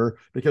Smarter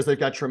because they've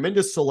got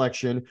tremendous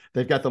selection.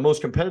 They've got the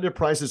most competitive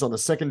prices on the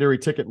secondary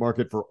ticket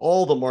market for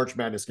all the March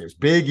Madness games.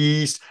 Big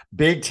East,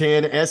 Big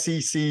Ten,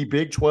 SEC,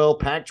 Big 12,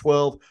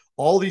 Pac-12,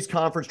 all these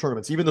conference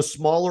tournaments, even the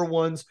smaller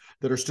ones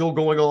that are still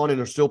going on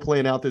and are still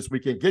playing out this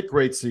weekend. Get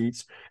great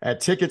seats at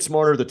Ticket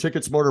Smarter, the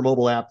Ticket Smarter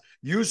mobile app.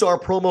 Use our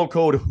promo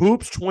code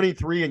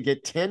HOOPS23 and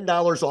get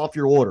 $10 off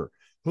your order.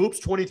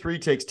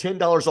 Hoops23 takes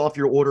 $10 off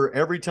your order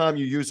every time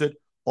you use it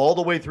all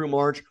the way through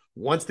March.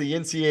 Once the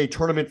NCAA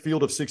tournament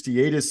field of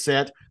 68 is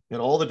set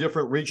and all the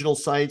different regional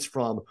sites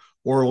from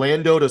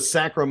Orlando to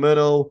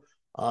Sacramento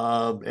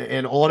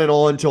and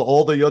on to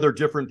all the other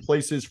different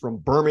places from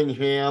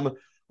Birmingham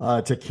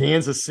to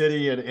Kansas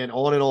City and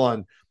on and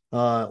on.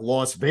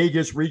 Las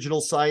Vegas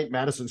regional site,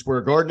 Madison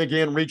Square Garden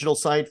again, regional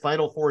site,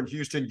 Final Four in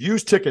Houston.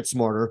 Use Ticket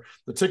Smarter,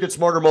 the Ticket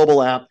Smarter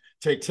mobile app.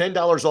 Take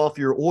 $10 off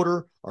your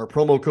order. Our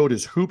promo code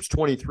is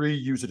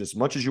HOOPS23. Use it as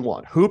much as you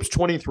want.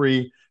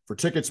 HOOPS23 for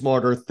Ticket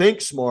Smarter.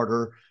 Think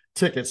smarter,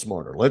 Ticket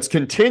Smarter. Let's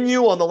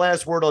continue on the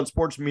last word on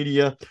sports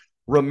media,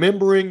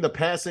 remembering the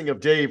passing of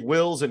Dave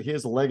Wills and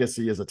his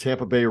legacy as a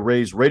Tampa Bay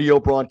Rays radio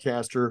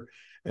broadcaster.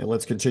 And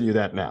let's continue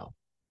that now.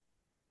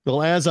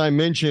 Well, as I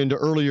mentioned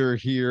earlier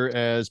here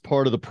as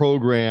part of the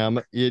program,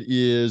 it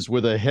is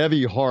with a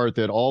heavy heart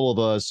that all of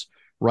us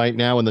right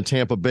now in the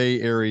Tampa Bay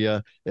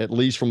area, at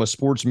least from a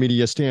sports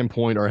media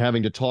standpoint, are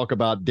having to talk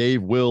about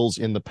Dave Wills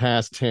in the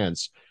past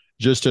tense.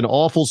 Just an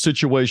awful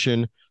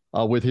situation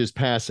with his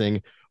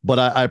passing. But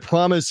I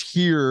promise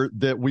here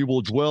that we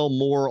will dwell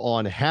more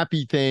on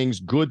happy things,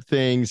 good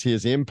things,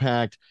 his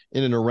impact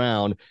in and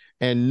around.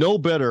 And no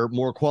better,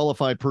 more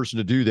qualified person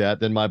to do that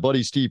than my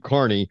buddy Steve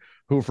Carney,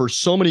 who for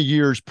so many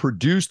years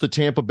produced the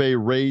Tampa Bay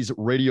Rays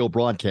radio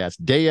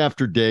broadcast day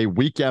after day,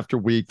 week after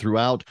week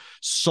throughout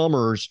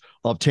summers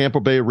of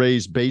Tampa Bay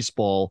Rays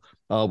baseball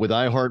with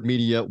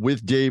iHeartMedia,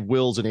 with Dave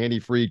Wills and Andy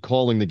Freed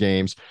calling the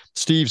games.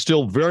 Steve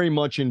still very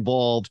much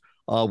involved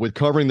with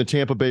covering the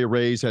Tampa Bay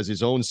Rays, has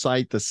his own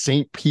site, the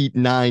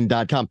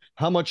stpete9.com.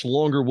 How much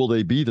longer will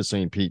they be the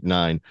St. Pete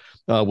 9?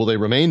 Will they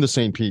remain the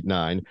St. Pete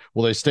 9?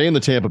 Will they stay in the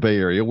Tampa Bay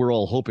area? We're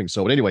all hoping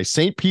so. But anyway,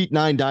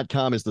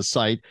 stpete9.com is the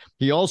site.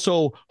 He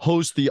also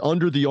hosts the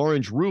Under the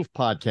Orange Roof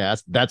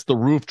podcast. That's the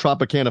roof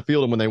Tropicana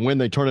Field, and when they win,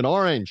 they turn it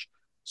orange.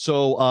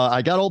 So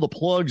I got all the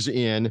plugs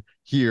in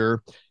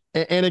here.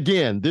 And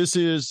again, this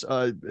is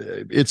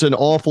it's an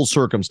awful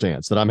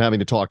circumstance that I'm having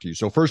to talk to you.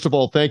 So first of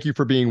all, thank you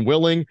for being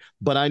willing,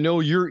 but I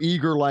know you're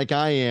eager like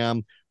I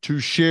am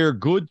to share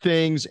good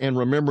things and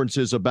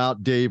remembrances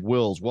about Dave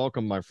Wills.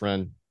 Welcome, my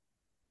friend.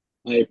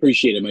 I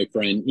appreciate it, my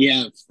friend.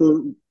 Yeah,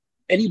 for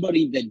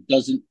anybody that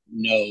doesn't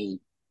know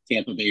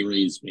Tampa Bay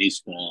Rays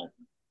baseball,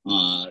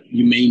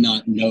 you may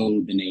not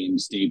know the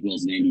names Dave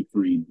Wills and Andy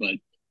Freed, but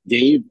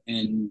Dave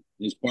and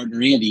his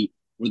partner Andy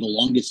were the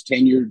longest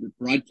tenured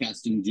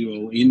broadcasting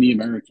duo in the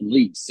American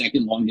League,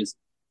 second longest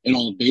in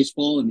all of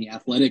baseball. And The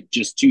Athletic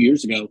just 2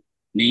 years ago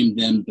named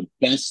them the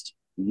best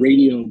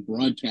radio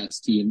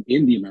broadcast team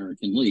in the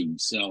American League.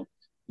 So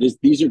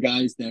these are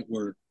guys that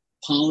were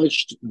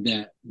polished,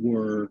 that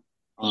were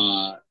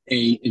a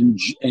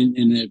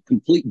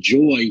complete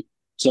joy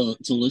to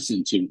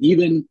listen to.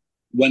 Even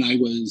when I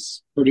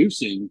was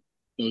producing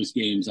those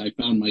games, I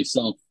found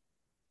myself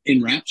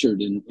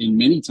enraptured in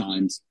many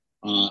times,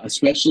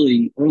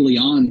 especially early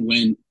on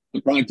when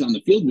the product on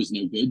the field was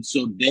no good.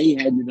 So they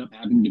ended up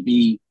having to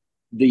be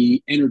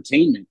the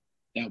entertainment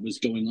that was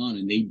going on,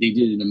 and they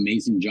did an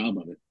amazing job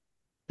of it.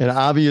 And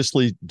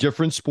obviously,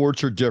 different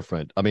sports are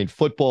different. I mean,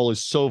 football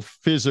is so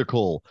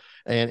physical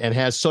and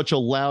has such a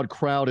loud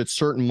crowd at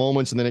certain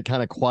moments, and then it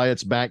kind of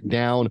quiets back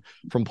down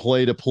from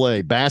play to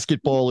play.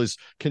 Basketball is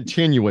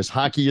continuous.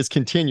 Hockey is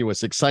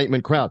continuous.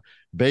 Excitement, crowd.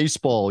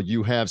 Baseball,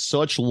 you have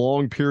such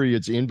long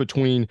periods in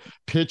between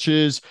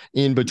pitches,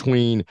 in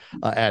between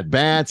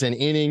at-bats and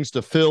innings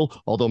to fill,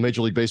 although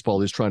Major League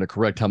Baseball is trying to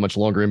correct how much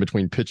longer in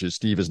between pitches.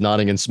 Steve is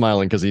nodding and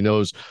smiling because he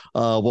knows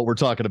what we're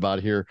talking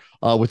about here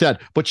with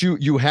that. But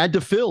you had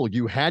to fill.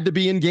 You had to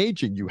be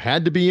engaging. You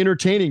had to be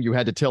entertaining. You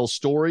had to tell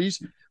stories,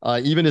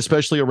 even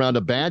especially around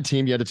a bad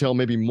team. You had to tell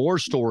maybe more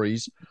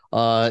stories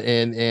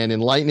and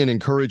enlighten and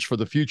encourage for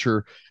the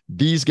future.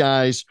 These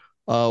guys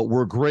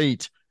were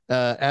great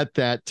at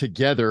that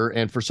together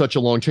and for such a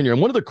long tenure. And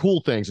one of the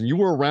cool things, and you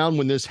were around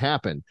when this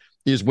happened,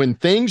 is when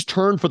things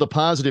turned for the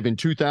positive in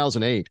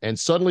 2008, and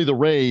suddenly the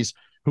Rays,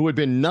 who had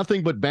been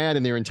nothing but bad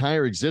in their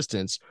entire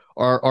existence,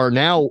 are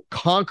now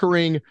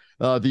conquering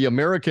the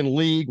American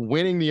League,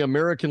 winning the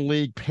American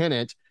League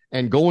pennant,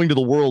 and going to the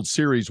World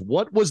Series.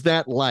 What was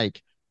that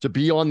like to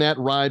be on that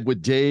ride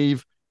with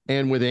Dave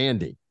and with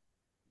Andy?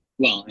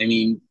 Well, I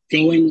mean,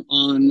 going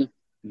on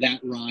that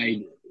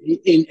ride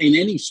in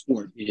any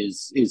sport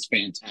is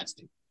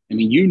fantastic. I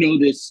mean, you know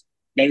this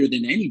better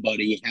than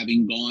anybody,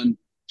 having gone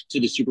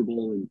to the Super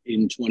Bowl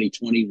in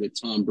 2020 with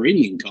Tom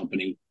Brady and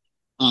company.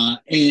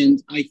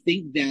 And I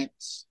think that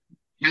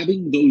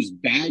having those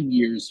bad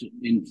years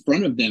in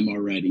front of them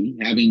already,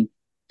 having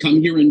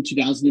come here in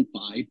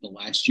 2005, the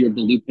last year of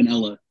the Lou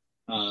Piniella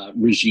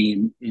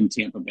regime in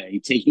Tampa Bay,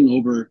 taking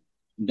over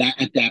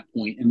that at that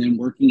point, and then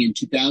working in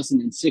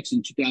 2006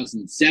 and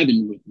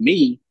 2007 with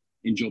me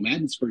in Joe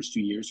Madden's first 2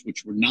 years,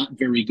 which were not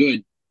very good.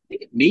 I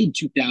think it made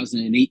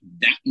 2008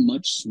 that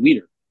much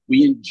sweeter.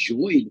 We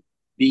enjoyed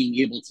being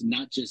able to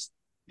not just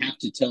have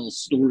to tell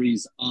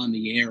stories on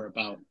the air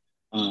about,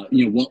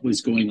 what was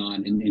going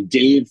on. And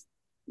Dave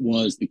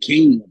was the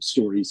king of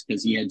stories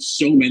because he had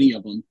so many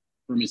of them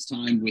from his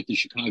time with the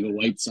Chicago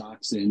White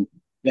Sox and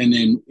then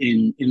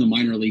in the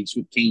minor leagues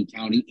with Kane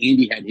County.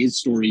 Andy had his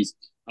stories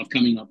of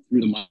coming up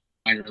through the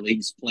minor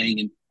leagues,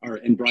 playing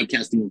and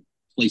broadcasting in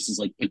places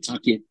like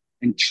Pawtucket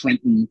and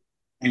Trenton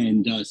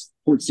and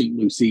Port St.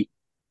 Lucie.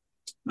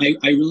 I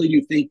really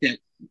do think that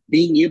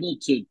being able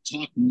to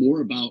talk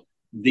more about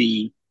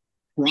the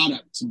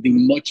product, the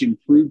much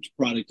improved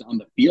product on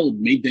the field,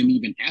 made them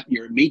even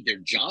happier. It made their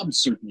job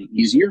certainly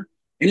easier.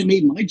 And it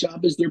made my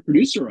job as their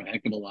producer a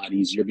heck of a lot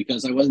easier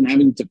because I wasn't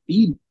having to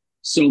feed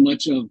so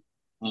much of,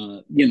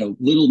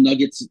 little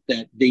nuggets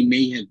that they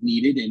may have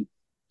needed. And,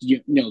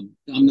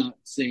 I'm not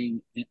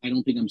saying, I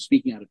don't think I'm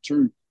speaking out of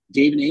turn.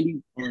 Dave and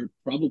Andy are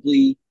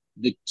probably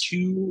the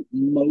two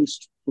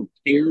most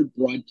prepared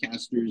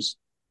broadcasters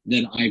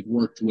that I've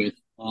worked with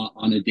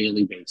on a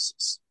daily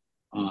basis.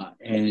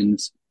 And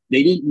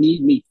they didn't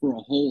need me for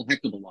a whole heck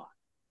of a lot,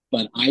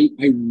 but I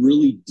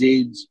really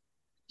did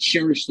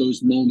cherish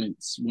those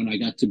moments when I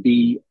got to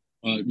be,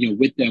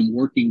 with them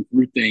working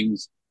through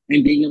things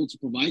and being able to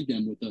provide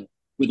them with a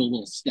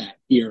little stat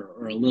here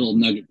or a little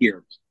nugget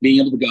here, being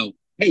able to go,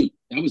 hey,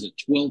 that was a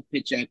 12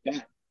 pitch at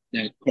bat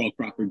that Carl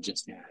Crawford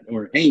just had,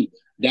 or hey,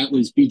 that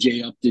was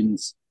BJ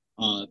Upton's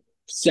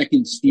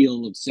second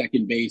steal of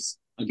second base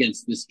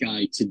against this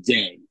guy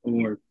today,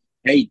 or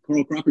hey,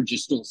 Carl Crawford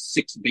just stole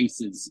 6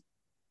 bases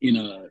in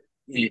a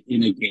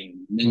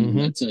game. And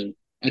then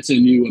that's a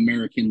new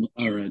American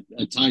or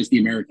a ties the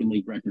American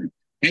League record.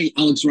 Hey,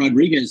 Alex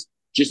Rodriguez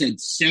just had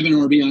 7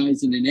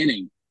 RBIs in an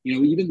inning.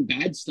 Even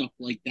bad stuff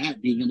like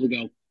that, being able to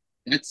go,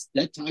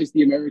 that ties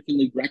the American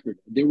League record.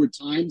 There were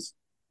times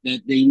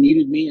that they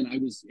needed me and I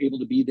was able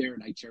to be there,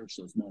 and I cherish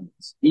those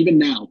moments. Even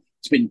now,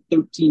 it's been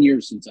 13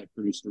 years since I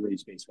produced a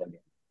Rays baseball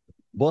game.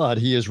 But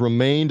he has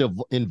remained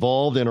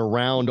involved and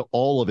around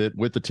all of it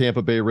with the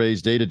Tampa Bay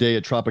Rays day-to-day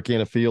at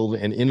Tropicana Field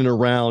and in and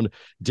around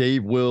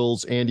Dave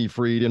Wills, Andy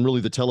Freed, and really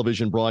the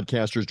television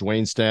broadcasters,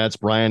 Dwayne Statz,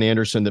 Brian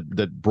Anderson,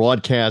 that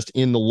broadcast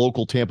in the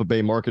local Tampa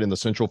Bay market in the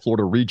Central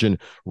Florida region,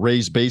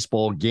 Rays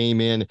baseball game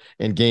in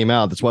and game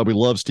out. That's why we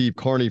love Steve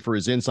Carney for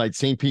his insight.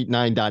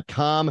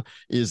 stpete9.com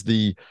is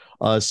the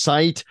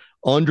site.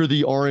 Under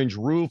the Orange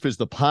Roof is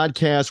the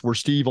podcast where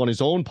Steve on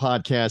his own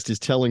podcast is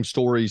telling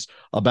stories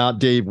about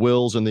Dave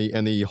Wills and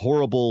the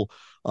horrible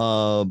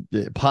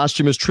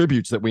posthumous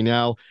tributes that we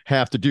now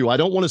have to do. I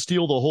don't want to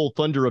steal the whole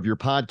thunder of your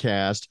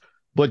podcast,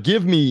 but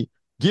give me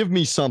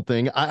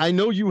something. I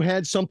know you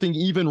had something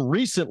even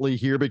recently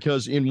here,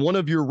 because in one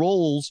of your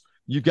roles,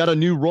 you've got a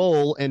new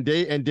role, and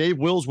Dave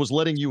Wills was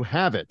letting you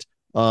have it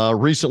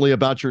recently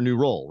about your new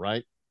role,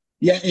 right?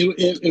 Yeah,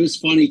 it was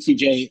funny,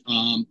 TJ.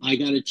 I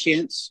got a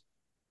chance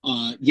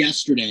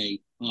yesterday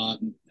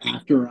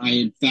after I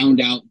had found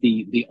out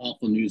the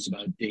awful news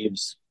about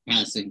Dave's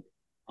passing.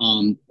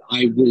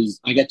 I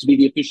got to be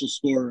the official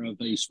scorer of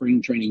a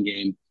spring training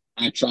game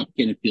at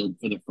Tropicana Field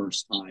for the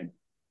first time.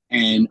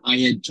 And I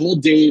had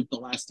told Dave the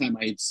last time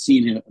I had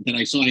seen him that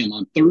I saw him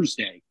on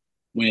Thursday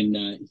when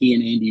he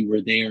and Andy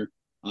were there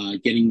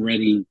getting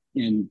ready,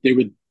 and they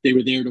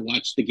were there to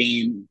watch the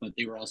game, but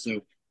they were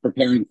also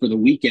preparing for the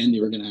weekend. They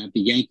were going to have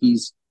the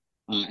Yankees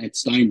at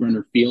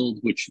Steinbrenner Field,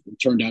 which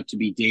turned out to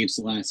be Dave's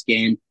last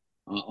game,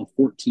 a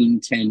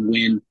 14-10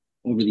 win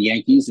over the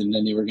Yankees, and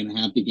then they were going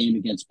to have the game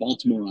against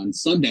Baltimore on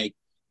Sunday.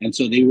 And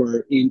so they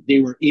were in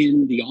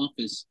the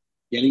office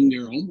getting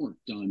their homework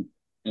done.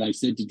 And I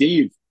said to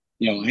Dave,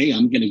 hey,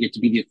 I'm going to get to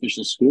be the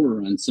official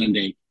scorer on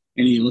Sunday.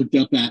 And he looked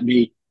up at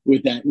me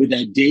with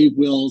that Dave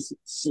Wills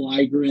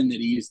sly grin that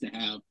he used to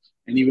have,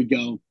 and he would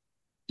go,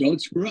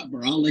 "Don't screw up,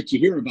 or I'll let you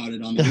hear about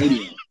it on the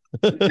radio."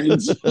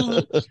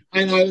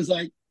 and I was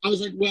like,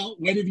 well,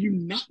 when have you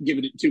not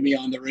given it to me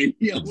on the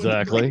radio?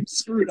 Exactly. When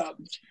screwed up.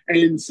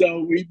 And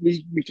so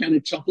we kind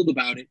of chuckled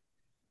about it.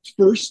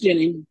 First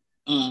inning,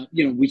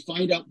 we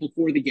find out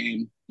before the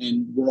game,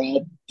 and we're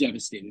all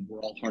devastated.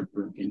 We're all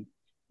heartbroken.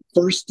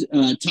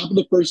 Top of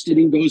the first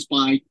inning goes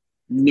by,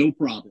 no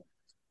problem.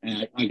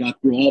 And I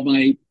got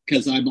through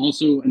because I'm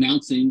also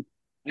announcing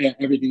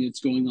everything that's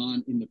going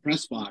on in the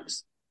press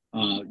box.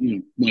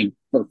 When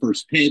for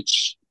first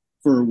pitch,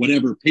 for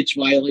whatever pitch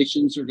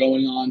violations are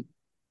going on.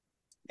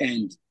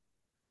 And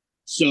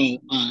so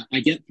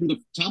I get through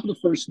the top of the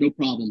first, no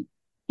problem.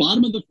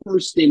 Bottom of the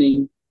first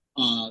inning,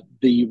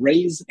 the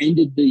Rays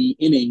ended the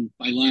inning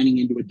by lining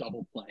into a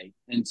double play.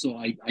 And so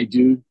I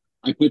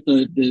put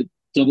the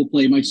double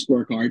play in my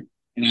scorecard,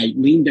 and I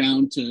lean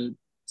down to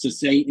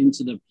say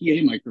into the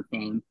PA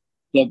microphone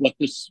what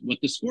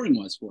the scoring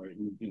was for it.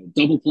 And,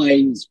 double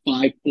play is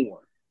 5-4.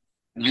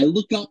 And I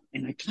look up,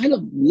 and I kind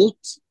of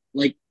looked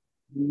like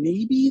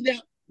maybe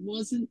that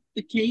wasn't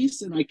the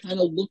case. And I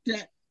kind of looked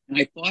at, and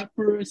I thought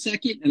for a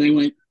second, and I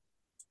went,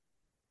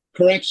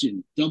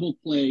 correction, double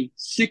play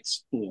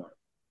 6-4.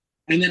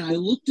 And then I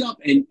looked up,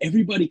 and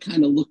everybody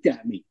kind of looked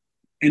at me,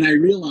 and I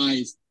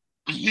realized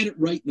I had it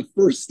right the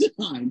first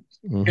time.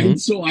 Mm-hmm.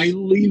 And so I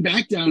leaned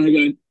back down, and I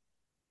go,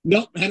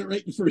 nope, I had it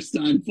right the first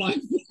time,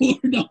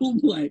 5-4 double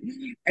play.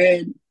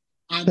 And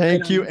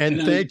thank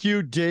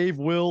you, Dave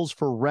Wills,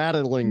 for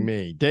rattling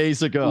me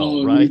days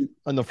ago, right?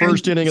 On the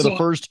first inning of the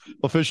first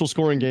official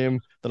scoring game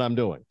that I'm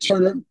doing.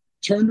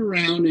 Turned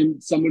around,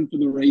 and someone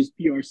from the Rays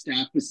PR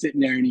staff was sitting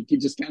there, and he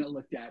just kind of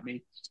looked at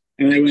me,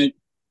 and I went,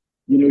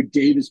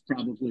 Dave is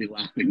probably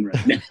laughing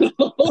right now.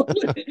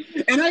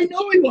 And I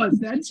know he was.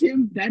 That's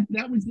him.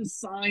 That was the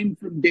sign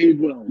from Dave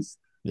Wills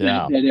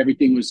that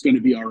everything was going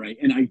to be all right.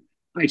 And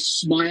I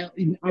smile.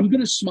 I'm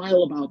going to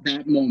smile about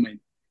that moment,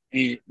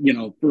 and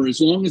for as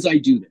long as I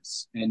do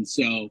this. And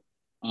so,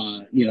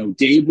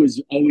 Dave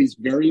was always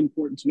very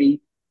important to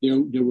me.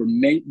 There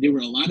were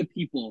a lot of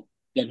people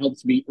that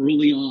helped me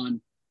early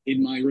on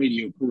in my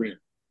radio career.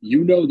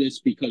 You know this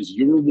because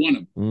you were one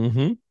of them.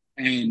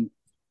 Mm-hmm. And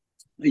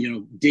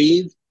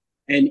Dave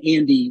and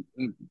Andy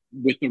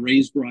with the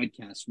Rays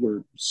broadcast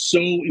were so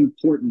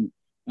important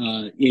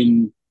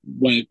in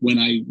when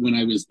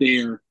I was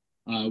there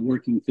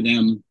working for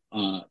them.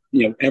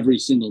 Every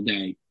single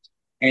day.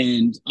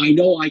 And I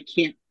know I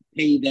can't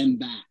pay them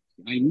back.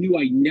 I knew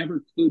I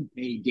never could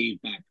pay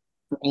Dave back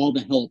for all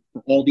the help,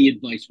 for all the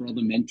advice, for all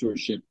the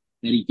mentorship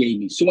that he gave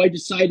me. So I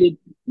decided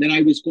that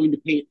I was going to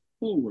pay it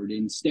forward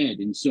instead.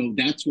 And so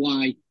that's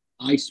why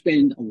I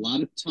spend a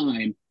lot of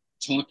time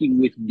talking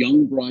with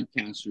young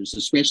broadcasters,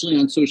 especially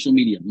on social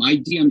media. My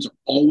DMs are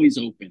always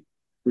open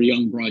for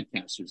young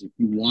broadcasters. If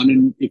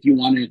you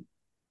want to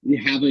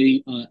have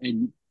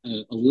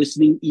a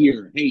listening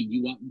ear, hey,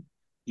 can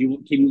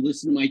you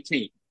listen to my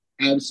tape?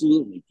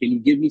 Absolutely. Can you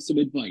give me some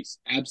advice?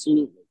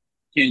 Absolutely.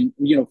 Can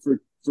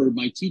for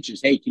my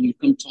teachers, hey, can you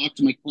come talk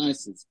to my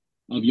classes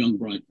of young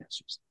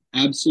broadcasters?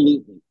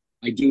 Absolutely.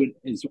 I do it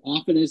as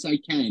often as I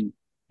can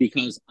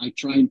because I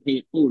try and pay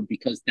it forward,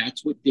 because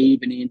that's what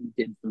Dave and Andy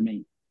did for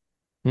me.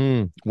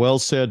 Well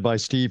said by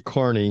Steve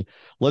Carney.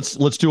 Let's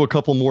do a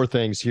couple more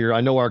things here.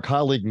 I know our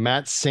colleague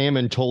Matt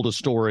Salmon told a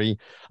story.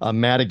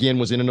 Matt, again,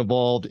 was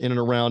involved in and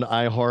around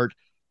iHeart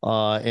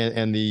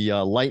and the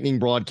Lightning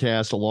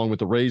broadcast along with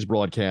the Rays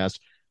broadcast.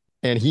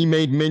 And he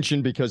made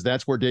mention, because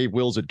that's where Dave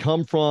Wills had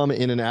come from,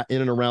 in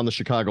and around the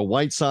Chicago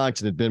White Sox,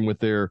 and had been with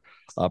their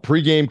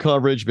pregame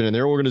coverage, been in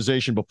their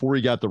organization before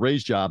he got the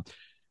Rays job.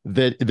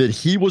 that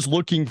he was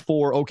looking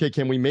for, okay,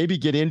 can we maybe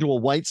get into a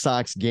White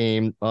Sox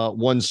game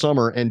one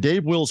summer? And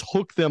Dave Wills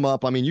hooked them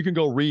up. I mean, you can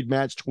go read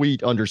Matt's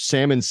tweet under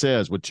Salmon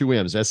Says with 2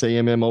 M's,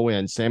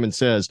 Sammon, Salmon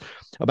Says,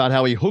 about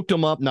how he hooked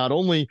them up not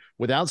only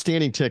with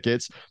outstanding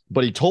tickets,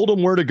 but he told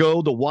them where to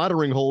go, the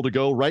watering hole to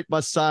go, right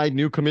beside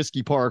New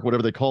Comiskey Park,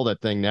 whatever they call that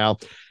thing now.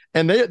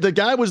 And the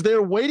guy was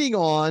there waiting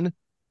on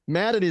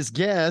Matt and his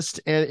guest,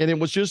 and it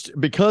was just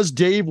because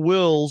Dave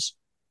Wills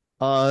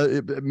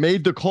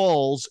made the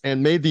calls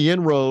and made the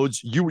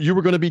inroads, you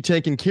were going to be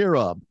taken care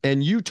of.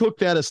 And you took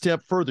that a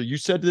step further. You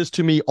said this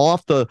to me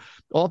off the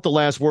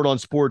Last Word on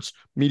Sports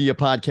Media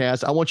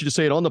podcast. I want you to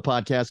say it on the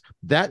podcast.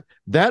 That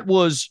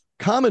was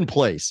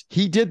commonplace.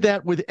 He did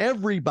that with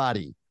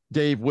everybody,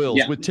 Dave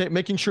Wills, with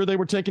making sure they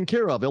were taken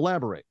care of.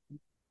 Elaborate.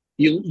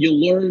 You'll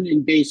learn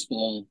in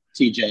baseball,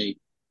 TJ,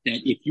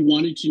 that if you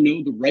wanted to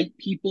know the right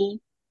people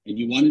and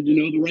you wanted to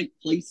know the right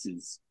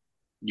places,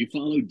 you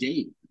followed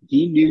Dave.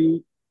 He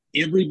knew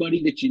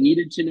everybody that you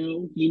needed to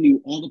know. He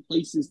knew all the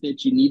places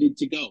that you needed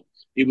to go.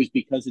 It was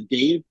because of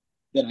Dave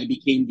that I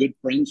became good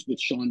friends with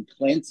Sean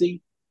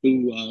Clancy,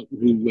 who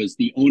was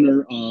the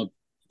owner of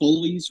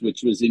Foley's,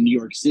 which was in New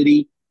York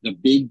City, the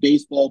big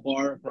baseball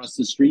bar across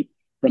the street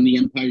from the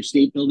Empire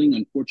State Building.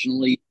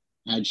 Unfortunately,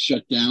 had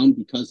shut down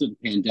because of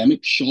the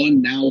pandemic.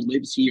 Sean now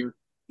lives here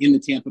in the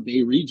Tampa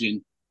Bay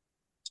region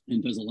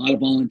and does a lot of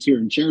volunteer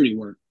and charity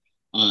work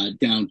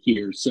down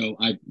here. So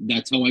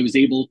that's how I was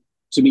able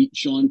to meet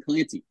Sean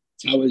Clancy.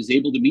 That's how I was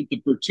able to meet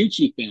the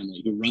Bertucci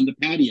family, who run the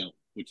patio,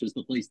 which was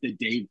the place that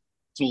Dave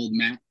told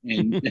Matt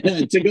and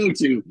to go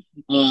to,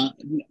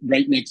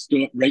 right next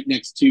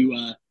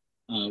to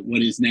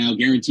what is now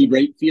Guaranteed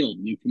Rate Field,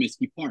 New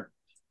Comiskey Park.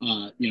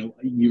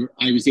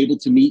 I was able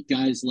to meet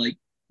guys like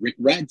Rick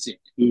Radzik,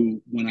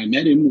 who, when I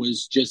met him,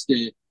 was just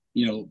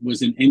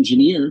was an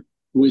engineer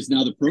who is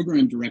now the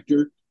program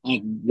director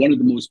of one of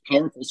the most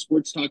powerful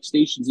sports talk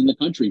stations in the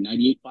country,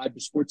 98.5 The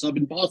Sports Hub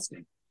in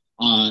Boston.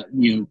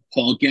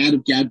 Paul Gadd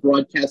of Gadd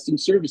Broadcasting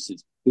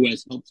Services, who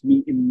has helped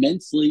me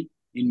immensely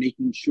in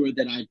making sure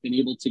that I've been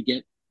able to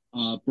get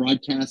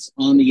broadcasts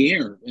on the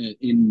air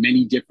in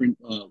many different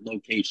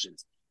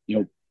locations.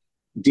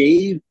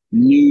 Dave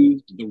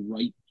knew the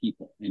right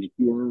people, and if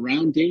you were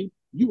around Dave,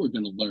 you were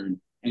going to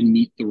learn and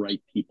meet the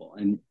right people,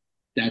 and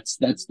that's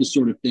the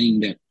sort of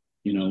thing that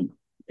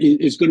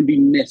is going to be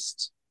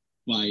missed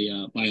by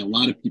a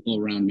lot of people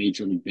around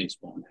Major League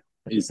Baseball now.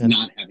 Is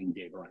not having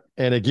Dave around.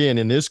 And again,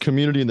 in this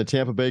community, in the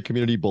Tampa Bay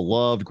community,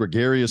 beloved,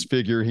 gregarious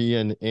figure, he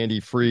and Andy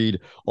Freed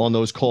on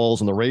those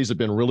calls. And the Rays have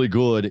been really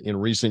good in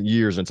recent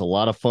years. And it's a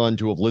lot of fun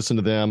to have listened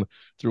to them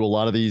through a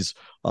lot of these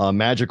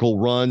magical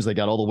runs. They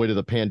got all the way to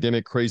the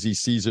pandemic crazy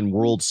season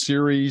World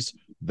Series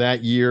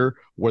that year,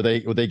 where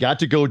they got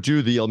to go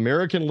do the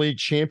American League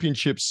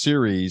Championship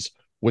Series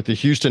with the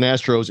Houston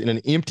Astros in an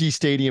empty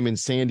stadium in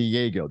San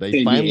Diego.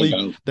 They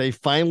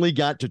finally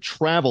got to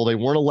travel. They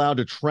weren't allowed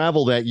to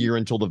travel that year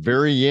until the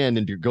very end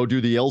and to go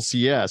do the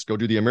LCS, go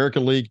do the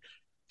American League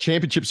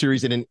Championship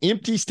Series in an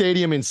empty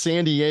stadium in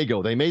San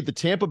Diego. They made the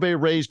Tampa Bay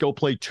Rays go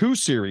play 2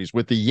 series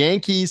with the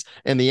Yankees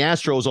and the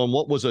Astros on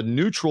what was a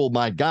neutral,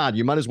 my God,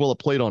 you might as well have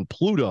played on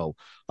Pluto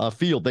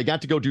field. They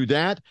got to go do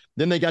that.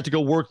 Then they got to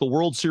go work the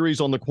World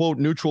Series on the, quote,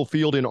 neutral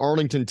field in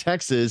Arlington,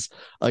 Texas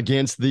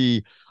against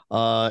the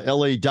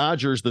LA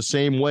Dodgers the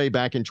same way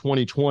back in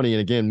 2020.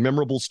 And again,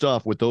 memorable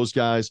stuff with those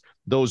guys,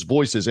 those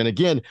voices. And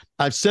again,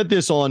 I've said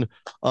this on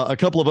a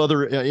couple of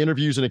other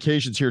interviews and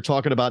occasions here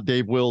talking about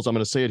Dave Wills. I'm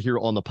going to say it here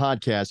on the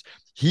podcast.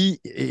 He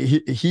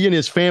and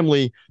his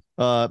family,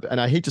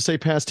 and I hate to say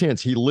past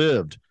tense,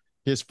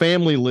 his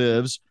family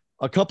lives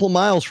a couple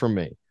miles from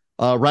me.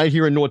 Right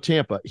here in North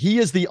Tampa. He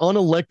is the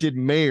unelected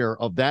mayor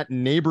of that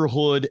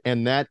neighborhood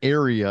and that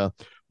area.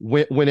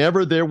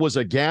 Whenever there was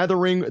a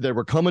gathering, they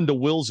were coming to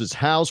Wills's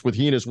house with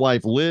he and his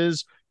wife,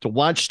 Liz, to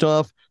watch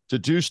stuff, to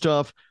do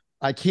stuff.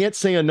 I can't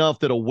say enough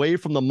that away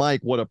from the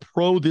mic, what a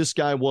pro this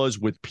guy was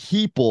with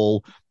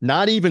people,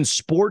 not even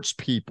sports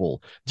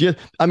people.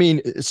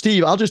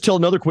 Steve, I'll just tell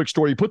another quick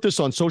story. You put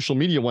this on social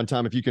media one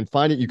time. If you can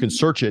find it, you can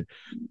search it.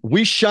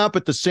 We shop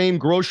at the same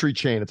grocery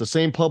chain, at the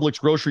same Publix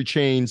grocery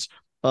chain's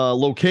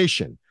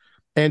location.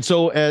 And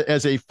so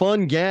as a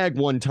fun gag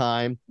one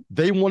time,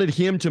 they wanted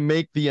him to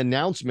make the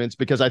announcements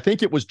because I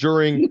think it was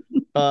during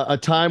a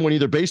time when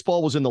either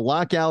baseball was in the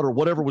lockout or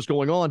whatever was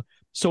going on.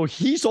 So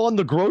he's on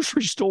the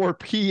grocery store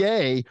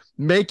PA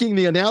making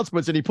the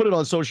announcements, and he put it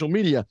on social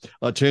media.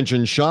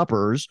 Attention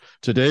shoppers,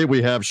 today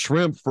we have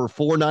shrimp for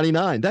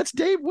 $4.99. That's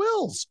Dave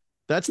Wills.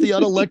 That's the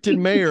unelected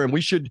mayor, and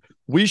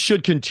we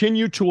should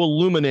continue to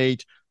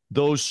illuminate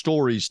those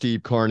stories,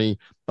 Steve Carney,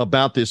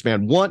 about this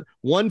man.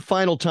 One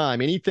final time,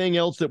 anything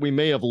else that we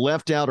may have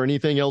left out or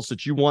anything else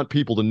that you want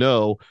people to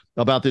know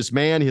about this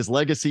man, his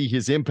legacy,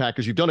 his impact,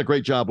 because you've done a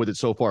great job with it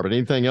so far, but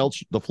anything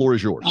else, the floor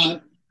is yours.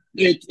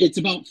 It's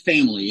about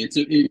family.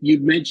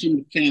 You've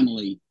mentioned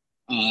family,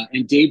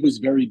 and Dave was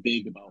very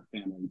big about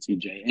family,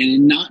 TJ,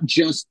 and not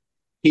just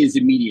his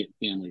immediate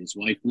family, his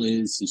wife,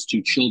 Liz, his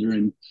 2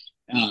 children,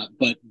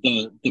 but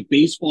the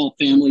baseball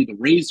family, the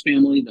Rays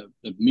family,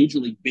 the Major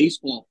League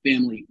Baseball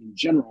family in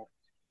general.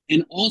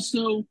 and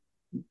also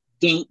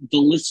the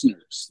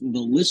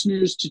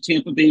listeners to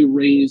Tampa Bay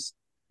Rays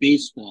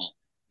baseball,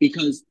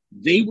 because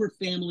they were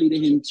family to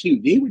him too.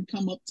 They would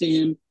come up to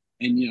him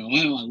and,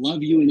 oh, I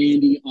love you and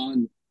Andy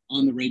on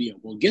the radio.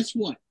 Well, guess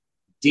what?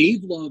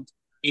 Dave loved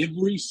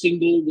every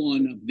single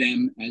one of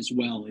them as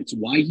well. It's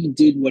why he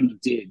did what he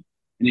did.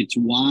 And it's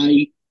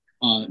why,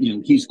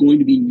 he's going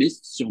to be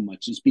missed so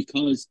much, is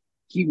because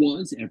he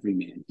was every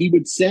man. He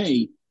would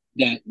say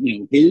that,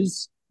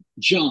 his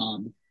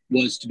job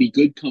was to be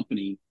good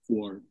company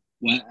for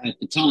what at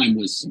the time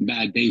was some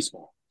bad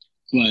baseball.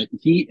 But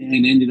he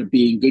ended up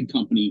being good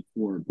company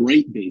for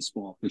great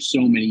baseball for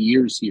so many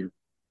years here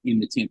in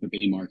the Tampa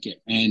Bay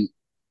market. And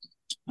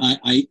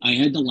I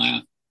had to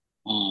laugh.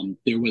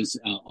 There was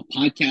a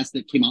podcast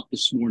that came out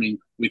this morning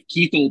with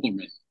Keith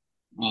Olbermann,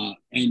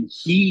 and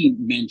he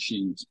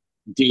mentioned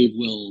Dave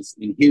Wills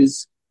in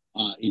his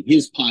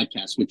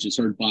podcast, which is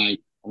heard by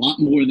a lot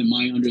more than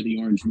my Under the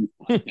Orange Roof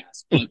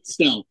podcast, but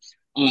still.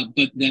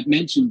 But that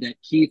mentioned that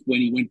Keith,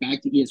 when he went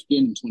back to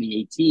ESPN in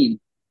 2018,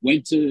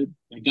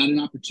 got an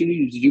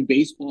opportunity to do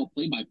baseball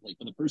play-by-play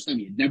for the first time.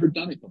 He had never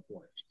done it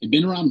before. He'd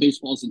been around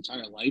baseball his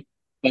entire life,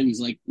 but he's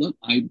like, look,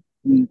 I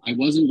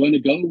wasn't going to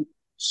go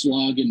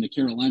slog in the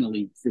Carolina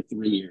League for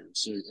 3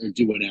 years or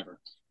do whatever.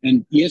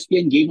 And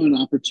ESPN gave him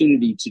an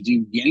opportunity to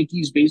do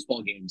Yankees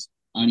baseball games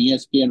on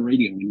ESPN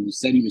radio. And he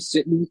said he was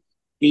sitting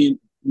in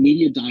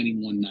media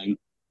dining one night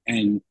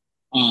and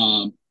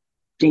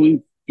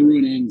going through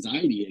an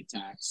anxiety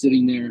attack,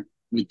 sitting there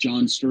with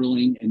John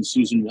Sterling and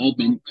Susan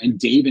Waldman and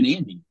Dave and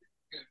Andy,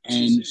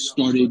 and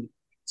started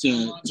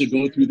to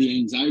go through the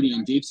anxiety.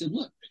 And Dave said,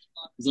 look,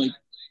 he's like,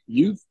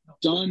 you've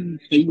done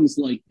things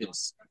like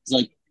this. It's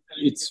like,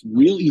 it's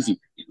real easy.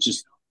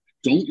 Just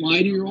don't lie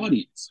to your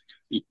audience.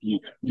 If you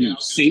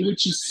say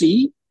what you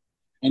see,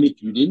 and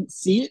if you didn't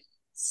see it,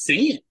 say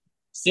it.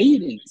 Say you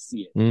didn't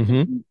see it.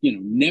 Mm-hmm.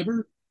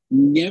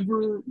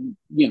 Never,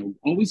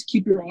 always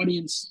keep your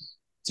audience,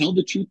 tell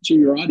the truth to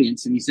your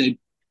audience. And he said,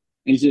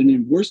 and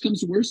if worst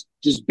comes to worst,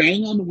 just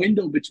bang on the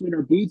window between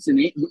our booths, and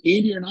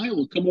Andy and I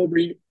will come over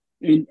here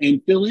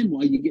and fill in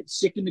while you get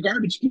sick in the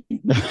garbage can.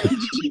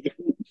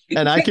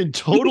 And I can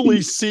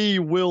totally see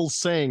Will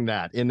saying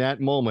that in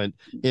that moment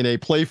in a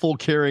playful,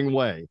 caring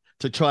way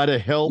to try to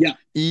help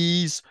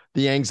ease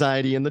the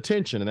anxiety and the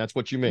tension. And that's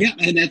what you mean. Yeah,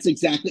 and that's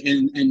exactly,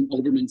 and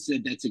Olbermann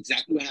said that's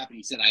exactly what happened.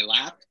 He said, I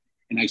laughed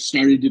and I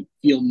started to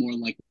feel more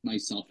like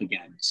myself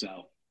again.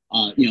 So,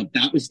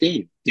 that was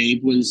Dave.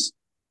 Dave was,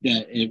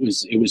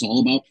 it was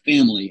all about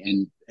family,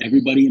 and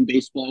everybody in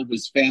baseball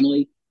was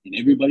family, and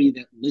everybody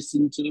that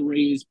listened to the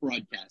Rays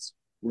broadcast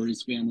were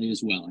his family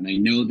as well. And I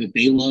know that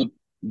they love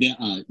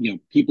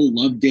people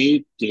love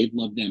Dave. Dave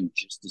loved them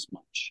just as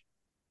much.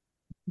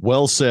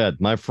 Well said,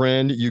 my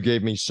friend. You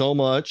gave me so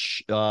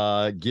much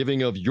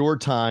giving of your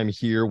time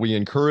here. We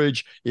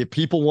encourage, if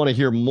people want to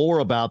hear more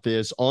about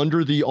this,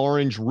 Under the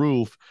Orange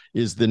Roof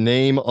is the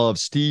name of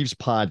Steve's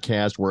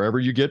podcast, wherever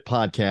you get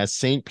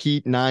podcasts,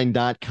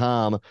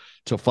 stpete9.com,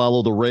 to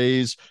follow the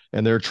Rays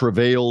and their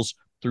travails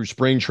through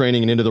spring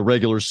training and into the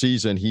regular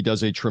season. He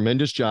does a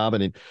tremendous job,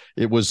 and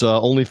it was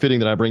only fitting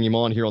that I bring him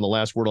on here on the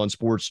Last Word on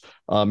Sports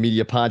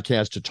Media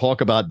podcast to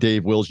talk about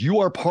Dave Wills. You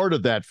are part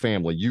of that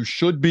family. You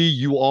should be,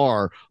 you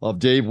are, of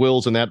Dave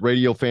Wills and that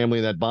radio family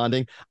and that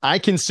bonding. I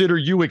consider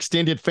you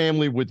extended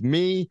family with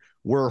me.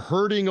 We're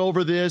hurting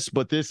over this,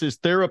 but this is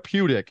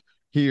therapeutic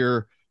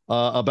here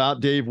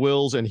about Dave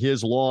Wills and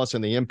his loss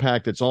and the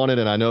impact that's on it.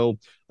 And I know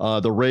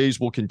the Rays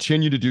will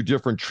continue to do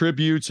different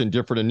tributes and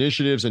different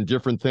initiatives and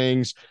different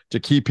things to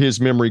keep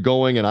his memory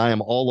going. And I am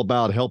all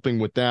about helping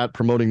with that,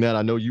 promoting that.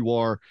 I know you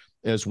are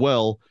as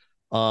well.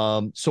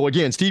 So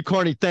again, Steve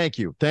Carney, thank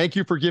you. Thank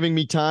you for giving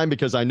me time,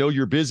 because I know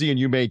you're busy and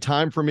you made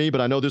time for me,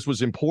 but I know this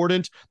was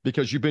important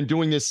because you've been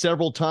doing this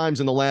several times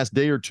in the last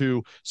day or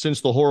two since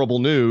the horrible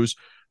news,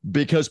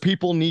 because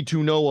people need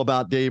to know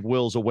about Dave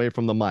Wills away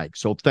from the mic.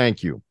 So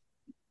thank you.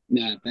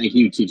 Nah, thank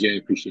you, TJ. I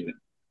appreciate it.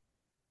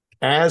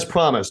 As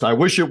promised, I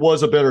wish it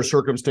was a better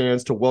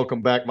circumstance to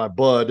welcome back my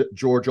bud,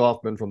 George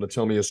Offman from the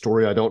Tell Me a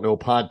Story I Don't Know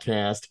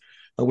podcast.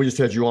 We just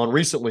had you on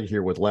recently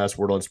here with Last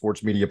Word on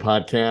Sports Media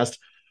podcast.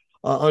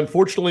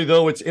 Unfortunately,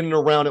 though, it's in and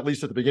around, at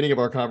least at the beginning of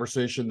our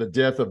conversation, the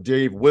death of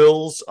Dave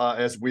Wills,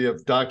 as we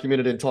have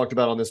documented and talked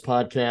about on this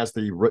podcast,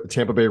 the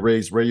Tampa Bay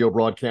Rays radio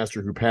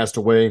broadcaster who passed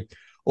away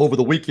over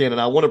the weekend.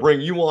 And I want to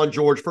bring you on,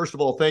 George. First of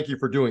all, thank you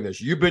for doing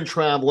this. You've been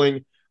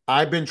traveling.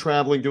 I've been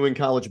traveling doing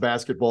college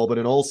basketball, but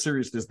in all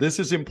seriousness, this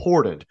is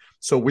important.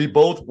 So we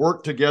both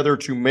work together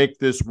to make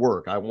this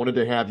work. I wanted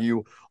to have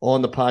you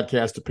on the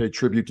podcast to pay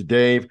tribute to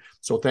Dave.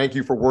 So thank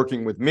you for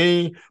working with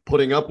me,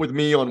 putting up with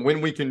me on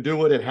when we can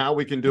do it and how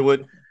we can do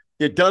it.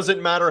 It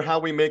doesn't matter how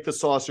we make the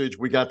sausage.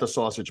 We got the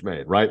sausage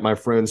made, right, my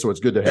friend? So it's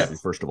good to have you,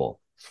 first of all.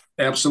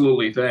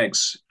 Absolutely.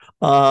 Thanks.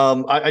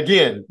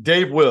 Again,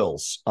 Dave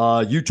Wills,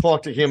 you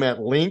talked to him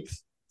at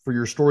length for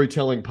your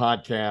storytelling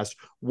podcast.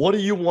 What do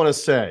you want to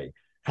say?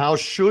 How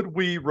should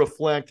we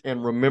reflect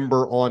and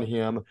remember on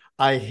him?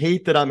 I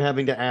hate that I'm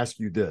having to ask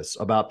you this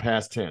about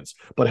past tense,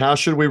 but how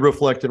should we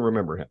reflect and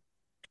remember him?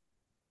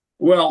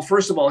 Well,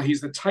 first of all, he's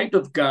the type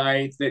of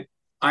guy that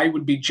I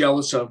would be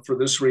jealous of for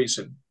this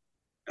reason.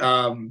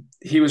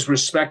 He was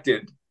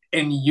respected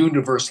and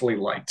universally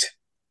liked.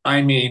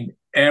 I mean,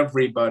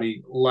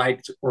 everybody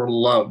liked or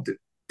loved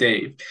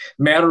Dave.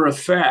 Matter of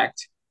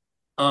fact,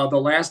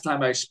 the last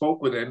time I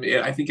spoke with him,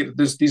 I think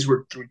these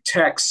were through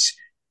texts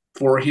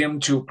for him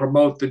to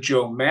promote the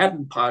Joe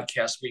Madden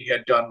podcast we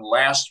had done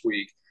last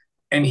week.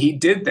 And he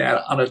did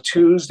that on a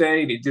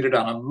Tuesday, and he did it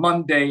on a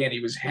Monday, and he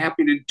was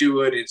happy to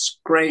do it. It's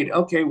great.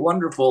 Okay,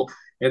 wonderful.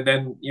 And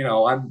then,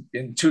 I'm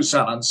in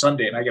Tucson on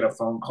Sunday, and I get a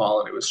phone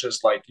call, and it was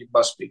just like, you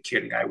must be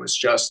kidding. I was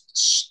just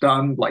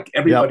stunned like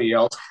everybody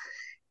else.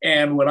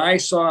 And when I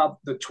saw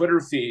the Twitter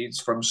feeds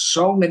from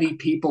so many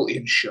people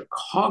in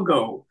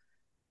Chicago,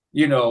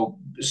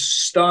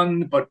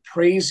 stunned but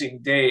praising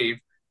Dave,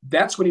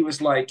 that's what he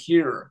was like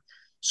here.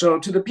 So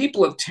to the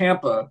people of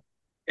Tampa,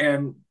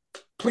 and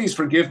please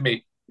forgive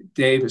me,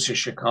 Dave is a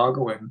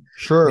Chicagoan.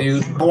 Sure. He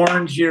was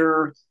born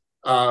here,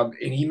 and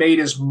he made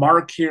his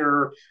mark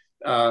here.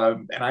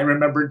 And I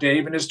remember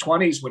Dave in his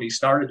 20s when he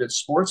started at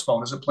Sports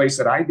Phone, as a place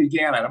that I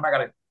began at. I'm not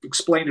going to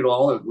explain it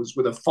all. It was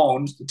with a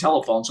phone, the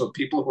telephone. So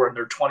people who are in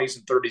their 20s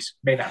and 30s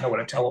may not know what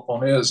a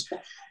telephone is.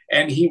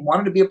 And he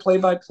wanted to be a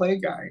play-by-play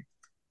guy.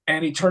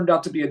 And he turned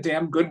out to be a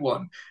damn good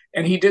one.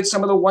 And he did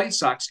some of the White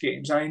Sox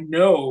games. I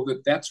know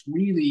that that's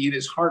really in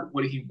his heart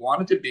what he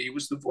wanted to be,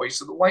 was the voice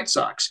of the White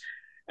Sox.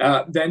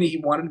 Then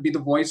he wanted to be the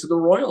voice of the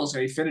Royals,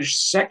 and he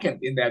finished second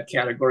in that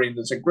category. And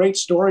there's a great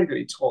story that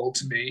he told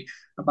to me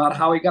about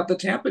how he got the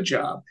Tampa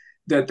job,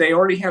 that they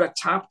already had a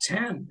top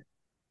 10.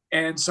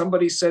 And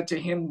somebody said to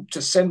him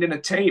to send in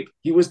a tape.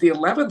 He was the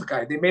 11th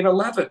guy. They made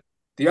 11.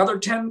 The other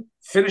 10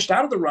 finished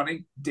out of the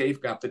running.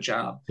 Dave got the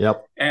job.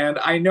 Yep. And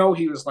I know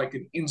he was like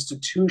an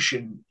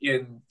institution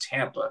in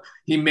Tampa.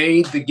 He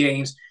made the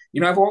games.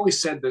 I've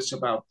always said this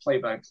about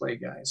play-by-play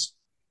guys,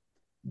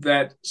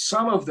 that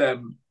some of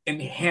them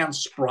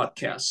enhanced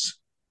broadcasts.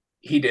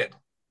 He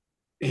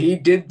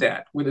did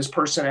that with his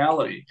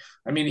personality.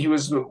 I mean, he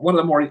was one of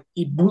the more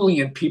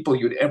ebullient people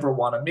you'd ever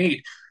want to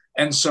meet.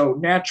 And so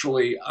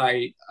naturally,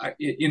 I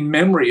in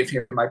memory of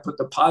him, I put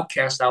the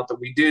podcast out that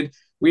we did.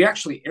 We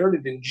actually aired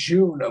it in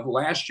June of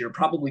last year,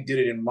 probably did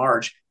it in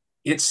March.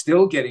 It's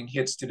still getting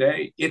hits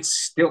today.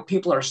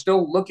 People are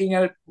still looking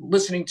at it,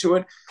 listening to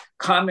it,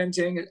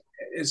 commenting.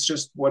 It's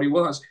just what he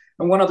was.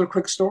 And one other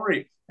quick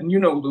story. And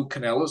Lou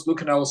Canellis. Lou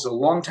Canellis is a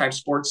longtime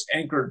sports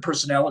anchor and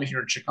personality here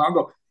in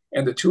Chicago.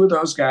 And the two of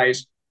those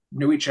guys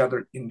knew each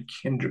other in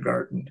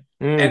kindergarten.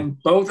 And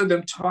both of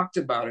them talked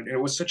about it. And it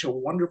was such a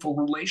wonderful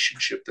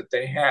relationship that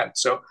they had.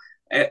 So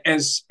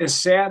as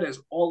sad as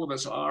all of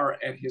us are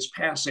at his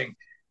passing,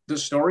 the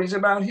stories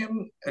about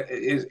him,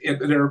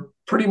 they're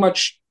pretty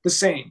much the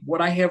same.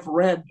 What I have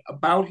read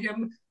about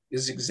him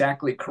is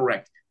exactly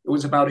correct. It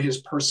was about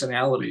his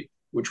personality,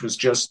 which was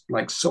just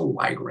like so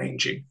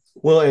wide-ranging.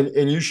 Well,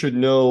 and you should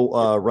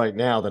know right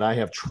now that I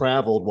have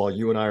traveled while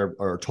you and I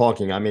are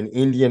talking. I'm in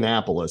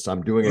Indianapolis.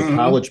 I'm doing a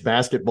college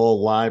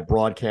basketball live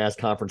broadcast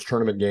conference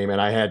tournament game,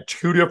 and I had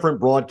two different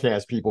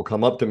broadcast people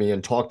come up to me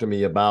and talk to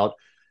me about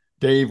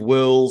Dave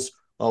Wills,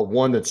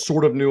 one that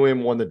sort of knew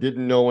him, one that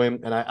didn't know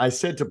him. And I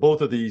said to both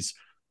of these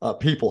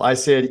people, I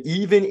said,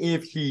 even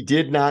if he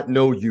did not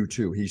know you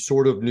two, he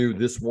sort of knew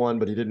this one,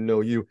 but he didn't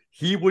know you,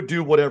 he would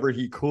do whatever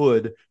he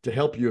could to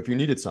help you if you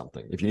needed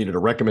something. If you needed a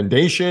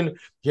recommendation,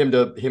 him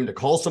to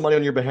call somebody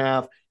on your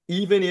behalf,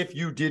 even if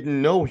you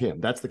didn't know him.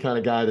 That's the kind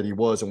of guy that he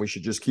was, and we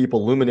should just keep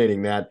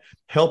illuminating that,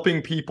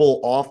 helping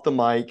people off the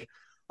mic,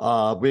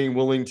 being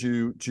willing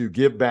to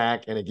give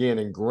back, and again,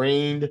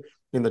 ingrained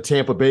in the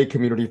Tampa Bay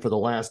community for the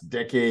last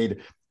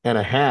decade and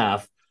a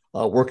half.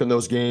 Working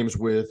those games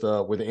with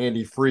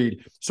Andy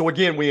Freed. So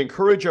again, we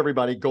encourage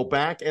everybody, go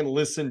back and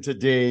listen to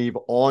Dave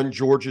on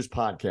George's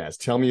podcast.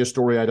 Tell me a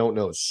story I don't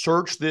know.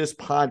 Search this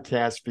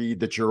podcast feed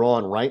that you're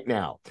on right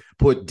now.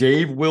 Put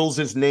Dave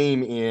Wills'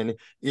 name in.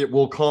 It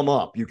will come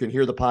up. You can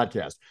hear the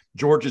podcast.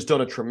 George has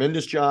done a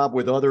tremendous job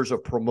with others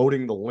of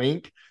promoting the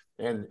link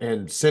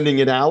and sending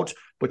it out.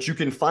 But you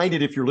can find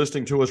it if you're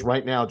listening to us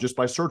right now just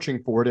by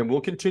searching for it. And we'll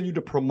continue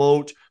to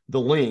promote the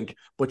link,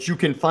 but you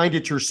can find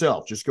it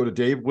yourself. Just go to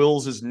Dave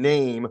Wills'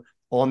 name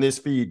on this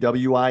feed,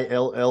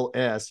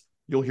 Wills.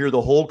 You'll hear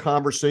the whole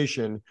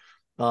conversation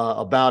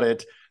about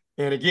it.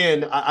 And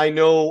again, I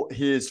know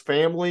his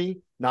family,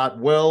 not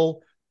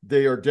well.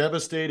 They are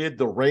devastated.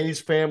 The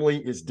Rays family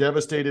is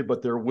devastated,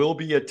 but there will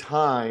be a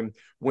time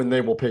when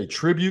they will pay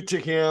tribute to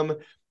him.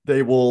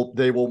 They will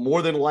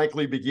more than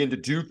likely begin to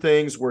do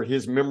things where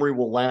his memory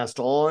will last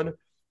on,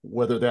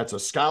 whether that's a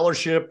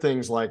scholarship,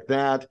 things like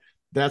that.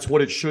 That's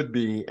what it should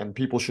be, and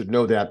people should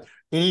know that.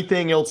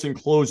 Anything else in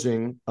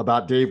closing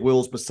about Dave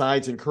Wills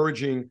besides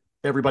encouraging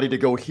everybody to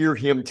go hear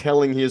him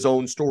telling his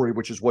own story,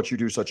 which is what you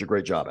do such a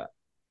great job at?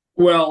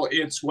 Well,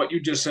 it's what you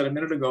just said a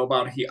minute ago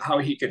about how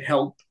he could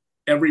help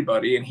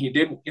everybody. And he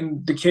did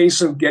in the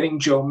case of getting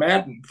Joe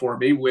Madden for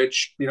me,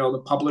 which,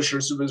 the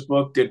publishers of his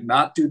book did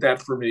not do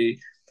that for me.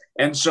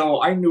 And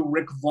so I knew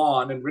Rick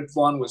Vaughn, and Rick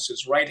Vaughn was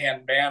his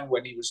right-hand man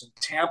when he was in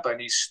Tampa, and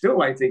he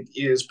still, I think,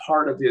 is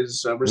part of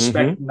his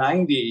Respect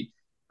 90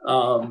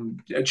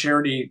 a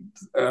charity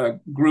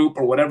group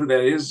or whatever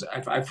that is.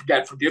 I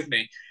forget, forgive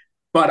me.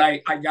 But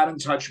I got in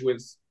touch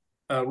with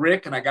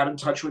Rick, and I got in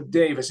touch with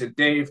Dave. I said,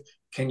 Dave,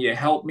 can you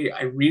help me?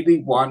 I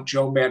really want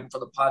Joe Maddon for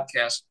the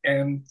podcast.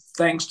 And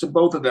thanks to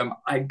both of them,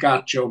 I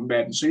got Joe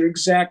Maddon. So you're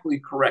exactly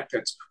correct.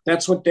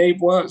 That's what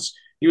Dave was.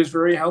 He was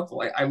very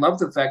helpful. I love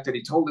the fact that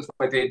he told us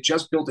that they had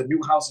just built a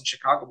new house in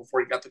Chicago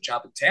before he got the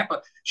job in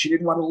Tampa. She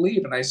didn't want to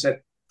leave. And I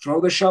said, throw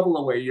the shovel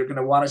away. You're going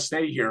to want to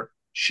stay here.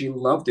 She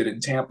loved it in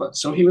Tampa.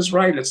 So he was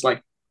right. It's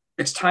like,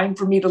 it's time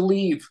for me to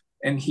leave.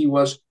 And he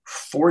was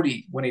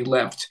 40 when he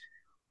left.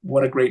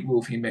 What a great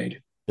move he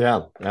made.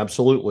 Yeah,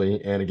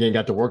 absolutely. And again,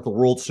 got to work the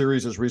World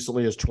Series as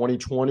recently as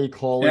 2020,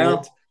 calling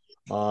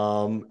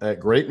it.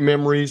 Great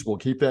memories. We'll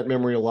keep that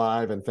memory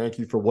alive. And thank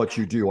you for what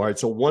you do. All right.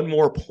 So one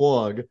more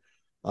plug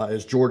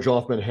as George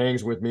Hoffman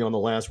hangs with me on the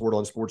Last Word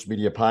on Sports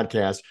Media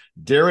podcast.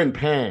 Darren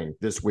Pang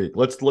this week.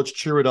 Let's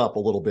cheer it up a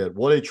little bit.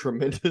 What a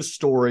tremendous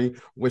story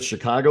with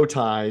Chicago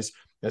ties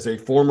as a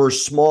former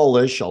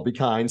smallish, I'll be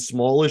kind,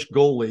 smallish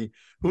goalie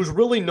who's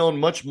really known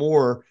much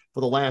more for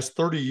the last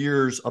 30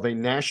 years of a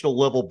national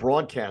level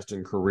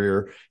broadcasting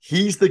career.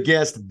 He's the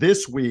guest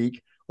this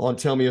week on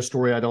Tell Me a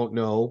Story I Don't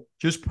Know.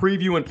 Just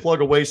preview and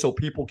plug away so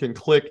people can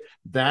click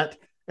that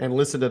and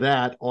listen to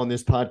that on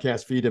this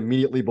podcast feed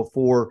immediately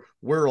before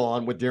we're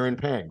on with Darren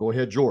Pang. Go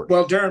ahead, George.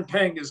 Well, Darren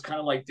Pang is kind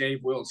of like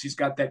Dave Wills. He's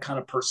got that kind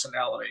of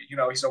personality. You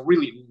know, he's a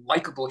really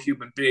likable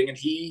human being, and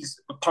he's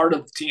a part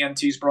of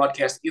TNT's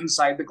broadcast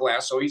Inside the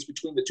Glass. So he's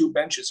between the two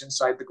benches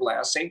inside the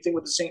glass. Same thing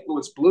with the St.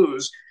 Louis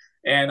Blues.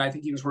 And I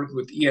think he was working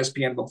with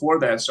ESPN before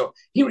that. So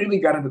he really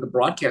got into the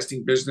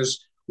broadcasting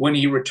business when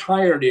he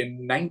retired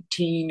in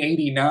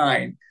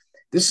 1989.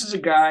 This is a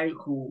guy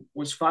who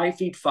was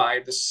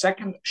 5'5", the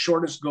second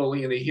shortest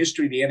goalie in the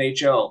history of the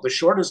NHL. The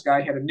shortest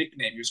guy had a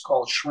nickname. He was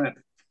called Shrimp.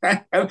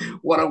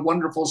 What a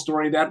wonderful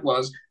story that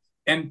was.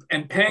 And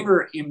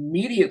Panger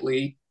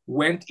immediately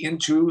went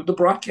into the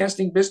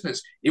broadcasting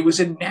business. It was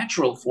a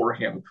natural for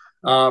him.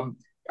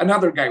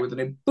 Another guy with an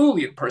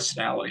ebullient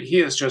personality.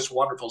 He is just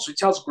wonderful. So he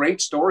tells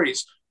great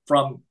stories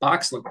from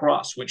box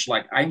lacrosse, which,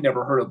 like, I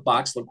never heard of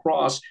box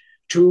lacrosse,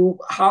 to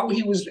how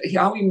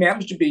he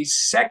managed to be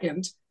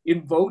second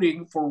in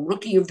voting for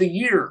Rookie of the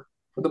Year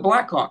for the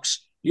Blackhawks.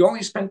 He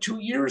only spent 2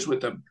 years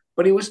with them,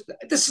 but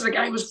this is a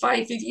guy who was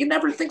 5 feet. You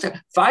never think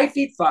that.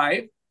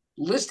 5'5",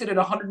 listed at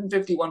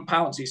 151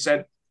 pounds. He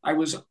said, I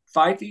was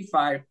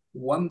 5'5",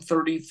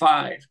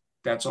 135.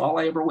 That's all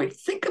I ever weighed.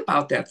 Think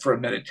about that for a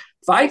minute.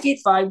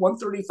 5'5",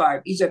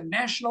 135. He's a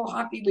National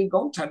Hockey League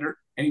goaltender,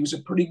 and he was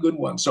a pretty good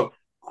one. So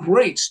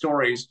great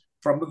stories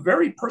from a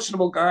very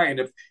personable guy. And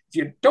if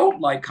you don't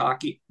like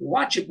hockey,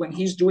 watch it when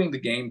he's doing the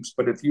games.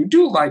 But if you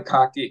do like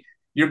hockey,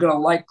 you're going to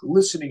like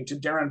listening to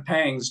Darren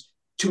Pang's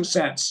 2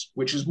 cents,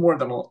 which is more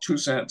than 2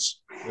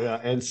 cents. Yeah,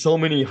 and so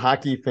many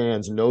hockey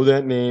fans know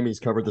that name. He's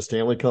covered the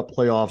Stanley Cup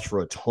playoffs for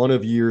a ton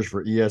of years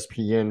for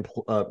ESPN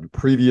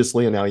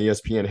previously, and now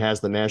ESPN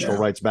has the national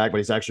rights back, but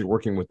he's actually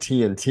working with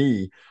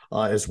TNT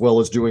as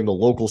well as doing the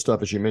local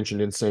stuff, as you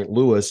mentioned, in St.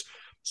 Louis.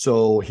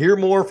 So hear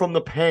more from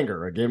the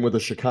Panger, again with the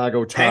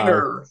Chicago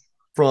tie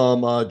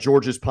from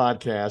George's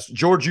podcast.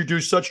 George, you do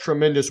such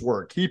tremendous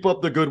work. Keep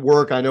up the good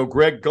work. I know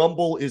Greg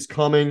Gumbel is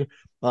coming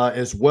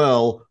as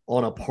well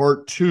on a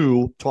part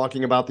 2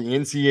 talking about the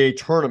NCAA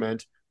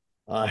tournament.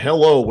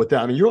 Hello with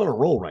that. I mean, you're on a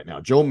roll right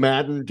now. Joe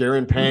Maddon,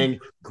 Darren Pang,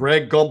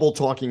 Greg Gumbel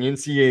talking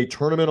NCAA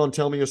tournament on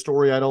Tell Me a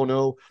Story I Don't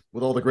Know,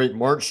 with all the great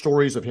March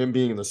stories of him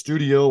being in the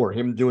studio or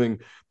him doing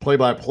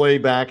play-by-play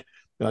back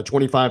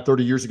 25,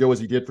 30 years ago as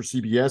he did for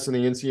CBS in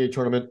the NCAA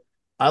tournament.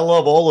 I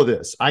love all of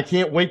this. I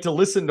can't wait to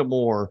listen to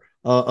more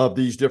of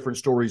these different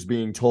stories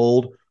being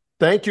told.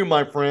 Thank you,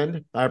 my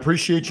friend. I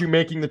appreciate you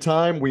making the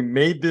time. We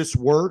made this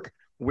work.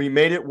 We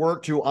made it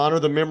work to honor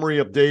the memory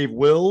of Dave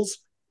Wills,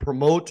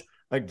 promote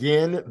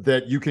again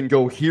that you can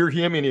go hear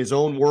him in his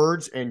own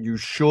words, and you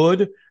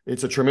should.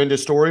 It's a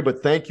tremendous story,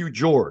 but thank you,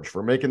 George,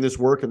 for making this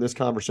work and this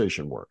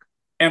conversation work.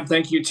 And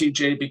thank you,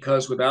 TJ,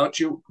 because without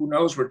you, who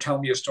knows where Tell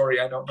Me a Story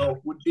I Don't Know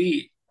would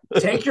be.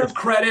 Take your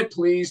credit,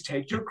 please.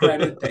 Take your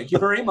credit. Thank you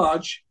very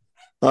much.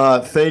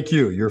 Thank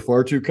you. You're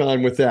far too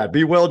kind with that.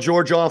 Be well,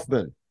 George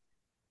Hoffman.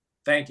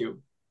 Thank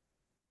you.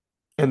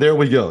 And there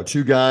we go.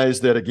 2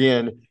 guys that,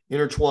 again,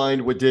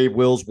 intertwined with Dave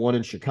Wills, one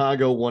in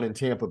Chicago, one in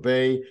Tampa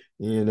Bay,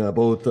 in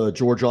both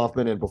George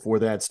Hoffman and before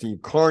that,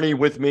 Steve Carney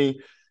with me.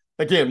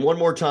 Again, one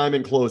more time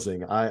in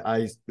closing,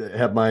 I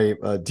have my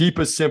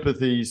deepest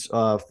sympathies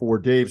for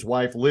Dave's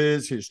wife,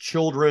 Liz, his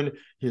children,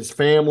 his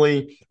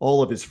family,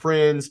 all of his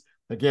friends.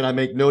 Again, I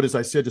make note, as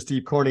I said to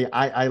Steve Carney,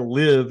 I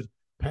lived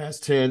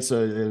past tense,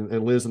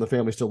 and Liz and the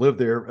family still live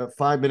there,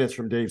 5 minutes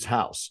from Dave's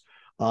house.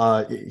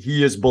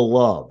 He is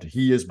beloved.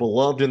 He is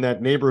beloved in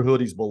that neighborhood.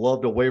 He's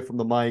beloved away from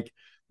the mic.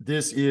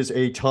 This is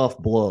a tough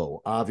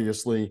blow,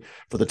 obviously,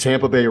 for the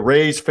Tampa Bay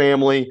Rays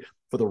family,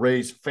 for the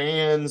Rays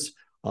fans.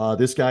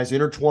 This guy's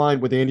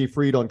intertwined with Andy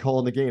Freed on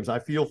calling the games. I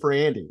feel for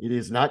Andy. It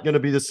is not going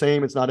to be the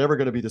same. It's not ever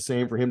going to be the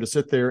same for him to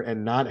sit there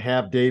and not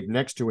have Dave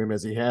next to him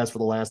as he has for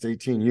the last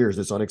 18 years.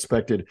 This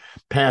unexpected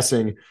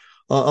passing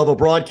of a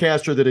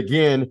broadcaster that,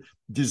 again,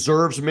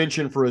 deserves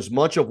mention for as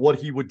much of what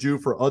he would do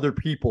for other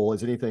people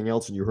as anything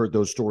else. And you heard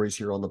those stories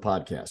here on the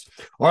podcast.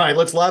 All right,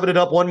 let's liven it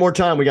up one more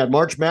time. We got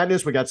March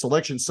Madness. We got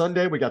Selection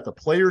Sunday. We got the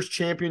Players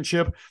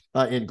Championship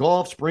in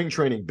golf, spring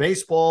training,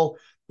 baseball,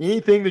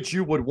 anything that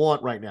you would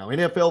want right now.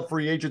 NFL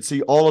free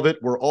agency, all of it.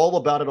 We're all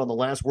about it on the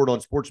Last Word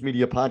on Sports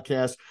Media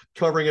podcast,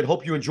 covering it.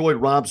 Hope you enjoyed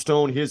Rob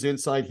Stone, his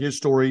insight, his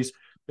stories,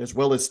 as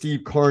well as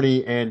Steve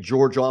Carney and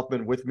George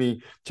Offman with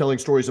me telling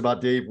stories about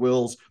Dave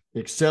Wills,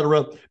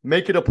 etc.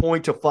 Make it a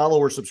point to follow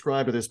or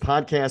subscribe to this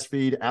podcast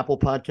feed, Apple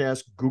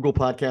Podcasts, Google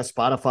Podcasts,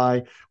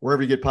 Spotify,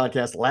 wherever you get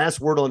podcasts. Last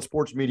Word on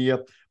Sports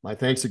Media. My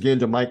thanks again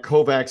to Mike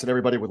Kovacs and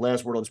everybody with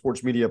Last Word on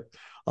Sports Media,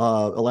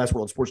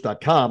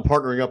 lastwordonsports.com,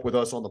 partnering up with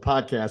us on the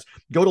podcast.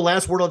 Go to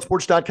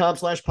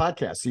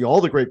lastwordonsports.com/podcast. See all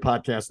the great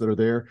podcasts that are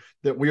there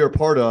that we are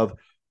part of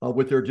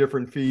with their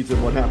different feeds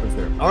and what happens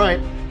there. All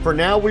right, for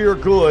now we are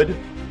good.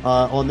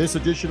 On this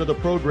edition of the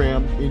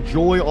program,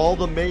 enjoy all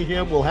the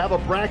mayhem. We'll have a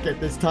bracket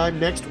this time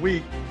next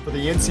week for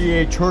the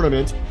NCAA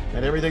tournament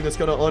and everything that's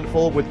going to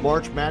unfold with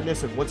March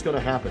Madness and what's going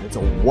to happen. It's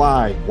a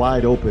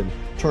wide open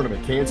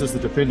tournament. Kansas, the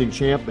defending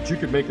champ, but you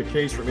could make the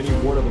case from any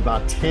one of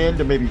about 10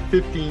 to maybe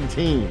 15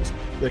 teams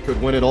that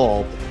could win it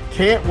all.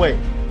 Can't wait.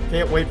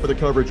 Can't wait for the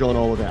coverage on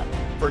all of that.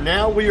 For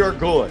now, we are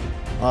good.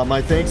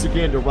 My thanks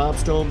again to Rob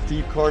Stone,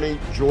 Steve Carney,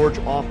 George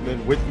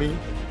Offman with me.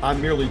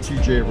 I'm merely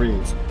TJ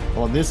Reeves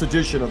on this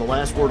edition of the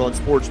Last Word on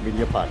Sports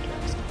Media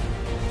podcast.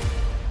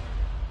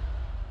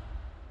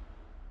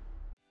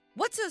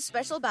 What's so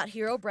special about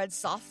Hero Bread's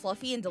soft,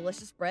 fluffy, and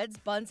delicious breads,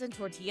 buns, and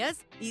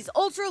tortillas? These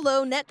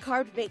ultra-low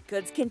net-carb baked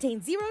goods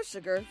contain zero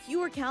sugar,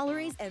 fewer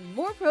calories, and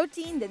more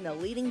protein than the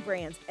leading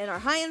brands, and are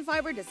high in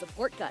fiber to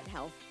support gut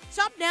health.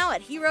 Shop now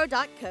at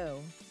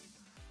Hero.co.